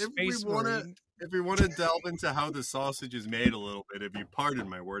sketch if we space wanna- marine. if we want to delve into how the sausage is made a little bit, if you pardon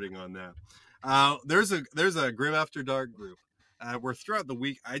my wording on that, there's a Grim After Dark group where throughout the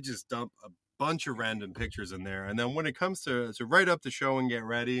week I just dump a bunch of random pictures in there, and then when it comes to write up the show and get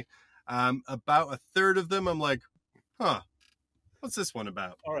ready, about a third of them I'm like, huh, what's this one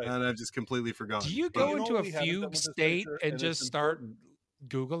about? All right. And I've just completely forgotten. Do you But- go You know into what a we haven't done fugue with this state picture, and and just it's start important.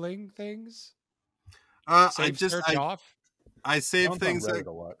 Googling things? I Save just search off? I save John's on things Reddit like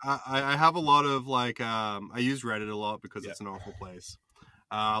a lot. I have a lot of I use Reddit a lot because Yeah. it's an awful place.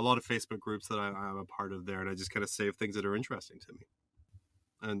 A lot of Facebook groups that I'm a part of there, and I just kind of save things that are interesting to me.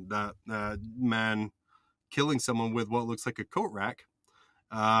 And that man killing someone with what looks like a coat rack.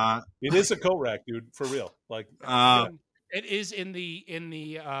 It is a coat rack, dude, for real. Like, It is in the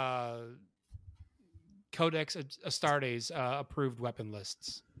Codex Astartes approved weapon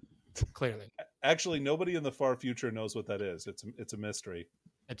lists. Clearly, actually, nobody in the far future knows what that is. It's a mystery.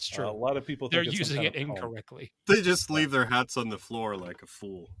 it's true. A lot of people They're think it's some using kind it of poem. incorrectly. They just leave their hats on the floor like a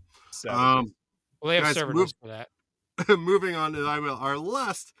fool. Savages. Well, they have Guys, servitors for that. Moving on to our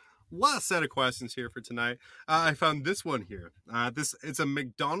last set of questions here for tonight. I found this one here. It's a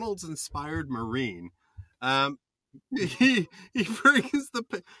McDonald's inspired Marine. He brings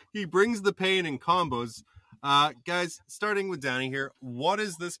the pain in combos. Guys, starting with Danny here. What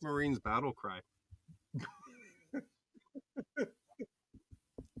is this Marine's battle cry?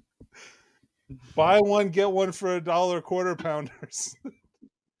 Buy one, get one for $1 quarter pounders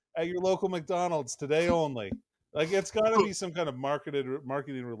at your local McDonald's today only. Like, it's got to be some kind of marketing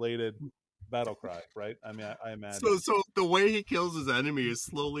related battle cry, right? I mean, I imagine. So the way he kills his enemy is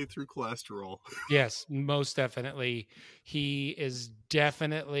slowly through cholesterol. Yes, most definitely. He is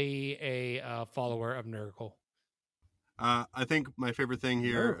definitely a follower of Nurgle. I think my favorite thing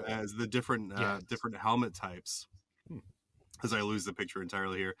here is the different Yes. different helmet types. As I lose the picture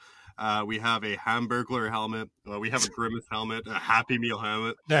entirely here, we have a Hamburglar helmet. We have a Grimace helmet, a Happy Meal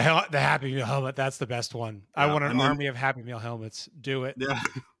helmet. The Happy Meal helmet, that's the best one. I Yeah, want an and then- army of Happy Meal helmets. Do it. Yeah,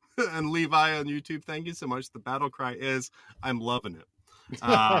 and Levi on YouTube, thank you so much. The battle cry is, "I'm loving it."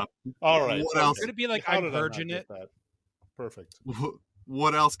 All right. What else? Could it be like How I'm did I not purging get it? that? Perfect.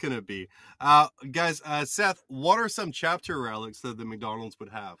 What else can it be, guys? Seth, what are some chapter relics that the McDonald's would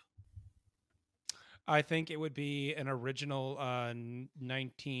have? I think it would be an original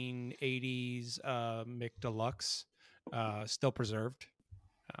 1980s McDeluxe, still preserved.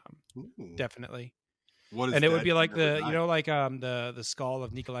 Ooh. Definitely. What is And it would that? be like Never the died. like the skull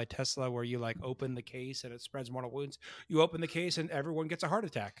of Nikolai Tesla, where you like open the case and it spreads mortal wounds. You open the case and everyone gets a heart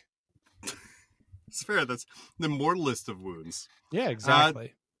attack. It's fair. That's the mortalist of wounds. Yeah,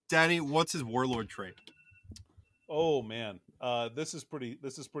 exactly. Danny, what's his warlord trait? Oh man, this is pretty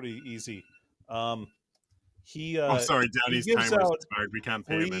easy. He Oh, sorry, Danny's gives timer's out expired. We can't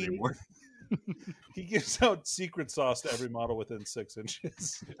pay him free- anymore. he gives out secret sauce to every model within 6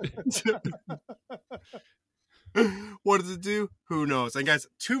 inches. What does it do? Who knows? And guys,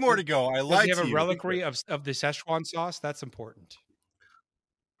 2 more to go. I Does lied he have to a you. reliquary of the Szechuan sauce? That's important.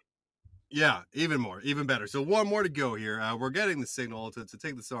 Yeah, even more, even better. So 1 more to go here. We're getting the signal to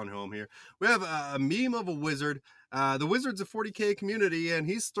take this on home here. We have a meme of a wizard. The wizard's a 40K community, and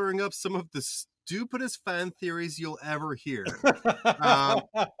he's stirring up some of the stupidest fan theories you'll ever hear.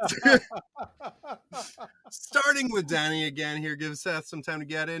 Starting with Danny again here. Give Seth some time to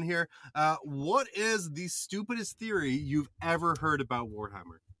get in here. What is the stupidest theory you've ever heard about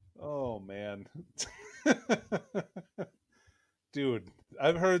Warhammer? Oh man. Dude,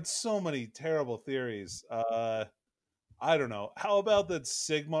 I've heard so many terrible theories. I don't know. How about that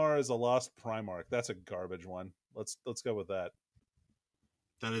Sigmar is a lost Primarch? That's a garbage one. Let's go with that.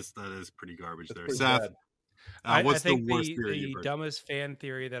 That is pretty garbage That's there. pretty Seth, bad. I what's think the worst the theory you've heard? dumbest fan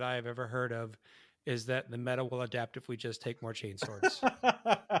theory that I have ever heard of is that the meta will adapt if we just take more chain swords.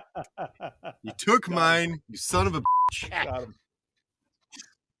 You took Got him. mine, you son of a bitch. Got him.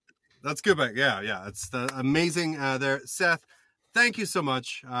 That's good, but yeah, it's amazing there. Seth, thank you so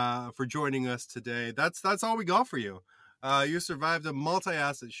much for joining us today. That's all we got for you. You survived a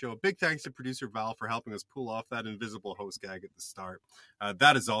multi-asset show. Big thanks to producer Val for helping us pull off that invisible host gag at the start.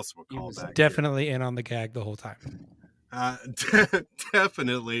 That is also a He was callback. definitely in on the gag the whole time.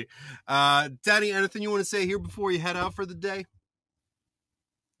 Definitely. Danny, anything you want to say here before you head out for the day?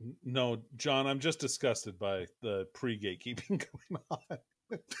 No, John, I'm just disgusted by the pre-gatekeeping going on.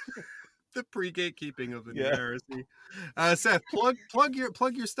 The pre-gatekeeping of the Yeah. heresy. Seth, plug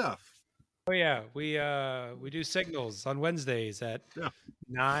your stuff. Oh yeah, we do signals on Wednesdays at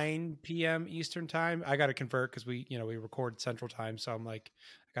 9 p.m. Eastern time. I got to convert because we record Central time, so I'm like,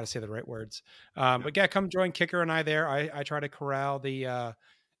 I got to say the right words. But yeah, come join Kicker and I there. I try to corral the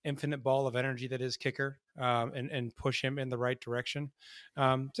infinite ball of energy that is Kicker, and push him in the right direction.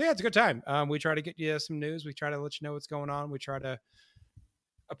 So yeah, it's a good time. We try to get you some news. We try to let you know what's going on. We try to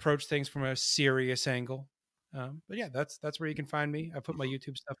approach things from a serious angle. But yeah, that's where you can find me. I put my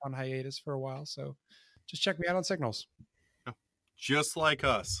YouTube stuff on hiatus for a while, so just check me out on Signals. Just like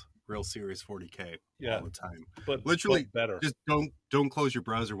us, real serious 40K Yeah. all the time. But Literally, but better. Just don't close your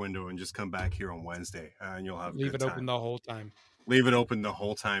browser window and just come back here on Wednesday, and you'll have a Leave good it time. open the whole time. Leave it open the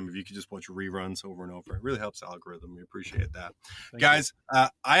whole time. If you could just watch reruns over and over, it really helps the algorithm. We appreciate that. Thank Guys,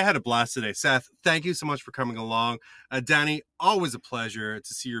 I had a blast today. Seth, thank you so much for coming along. Danny, always a pleasure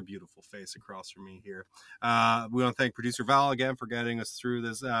to see your beautiful face across from me here. We want to thank producer Val again for getting us through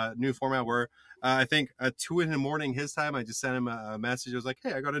this new format where I think at 2 in the morning his time, I just sent him a message. I was like,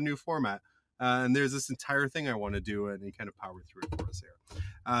 hey, I got a new format. And there's this entire thing I want to do, and he kind of powered through it for us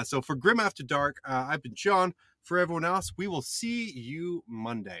here. So for Grim After Dark, I've been John. For everyone else, we will see you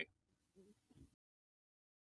Monday.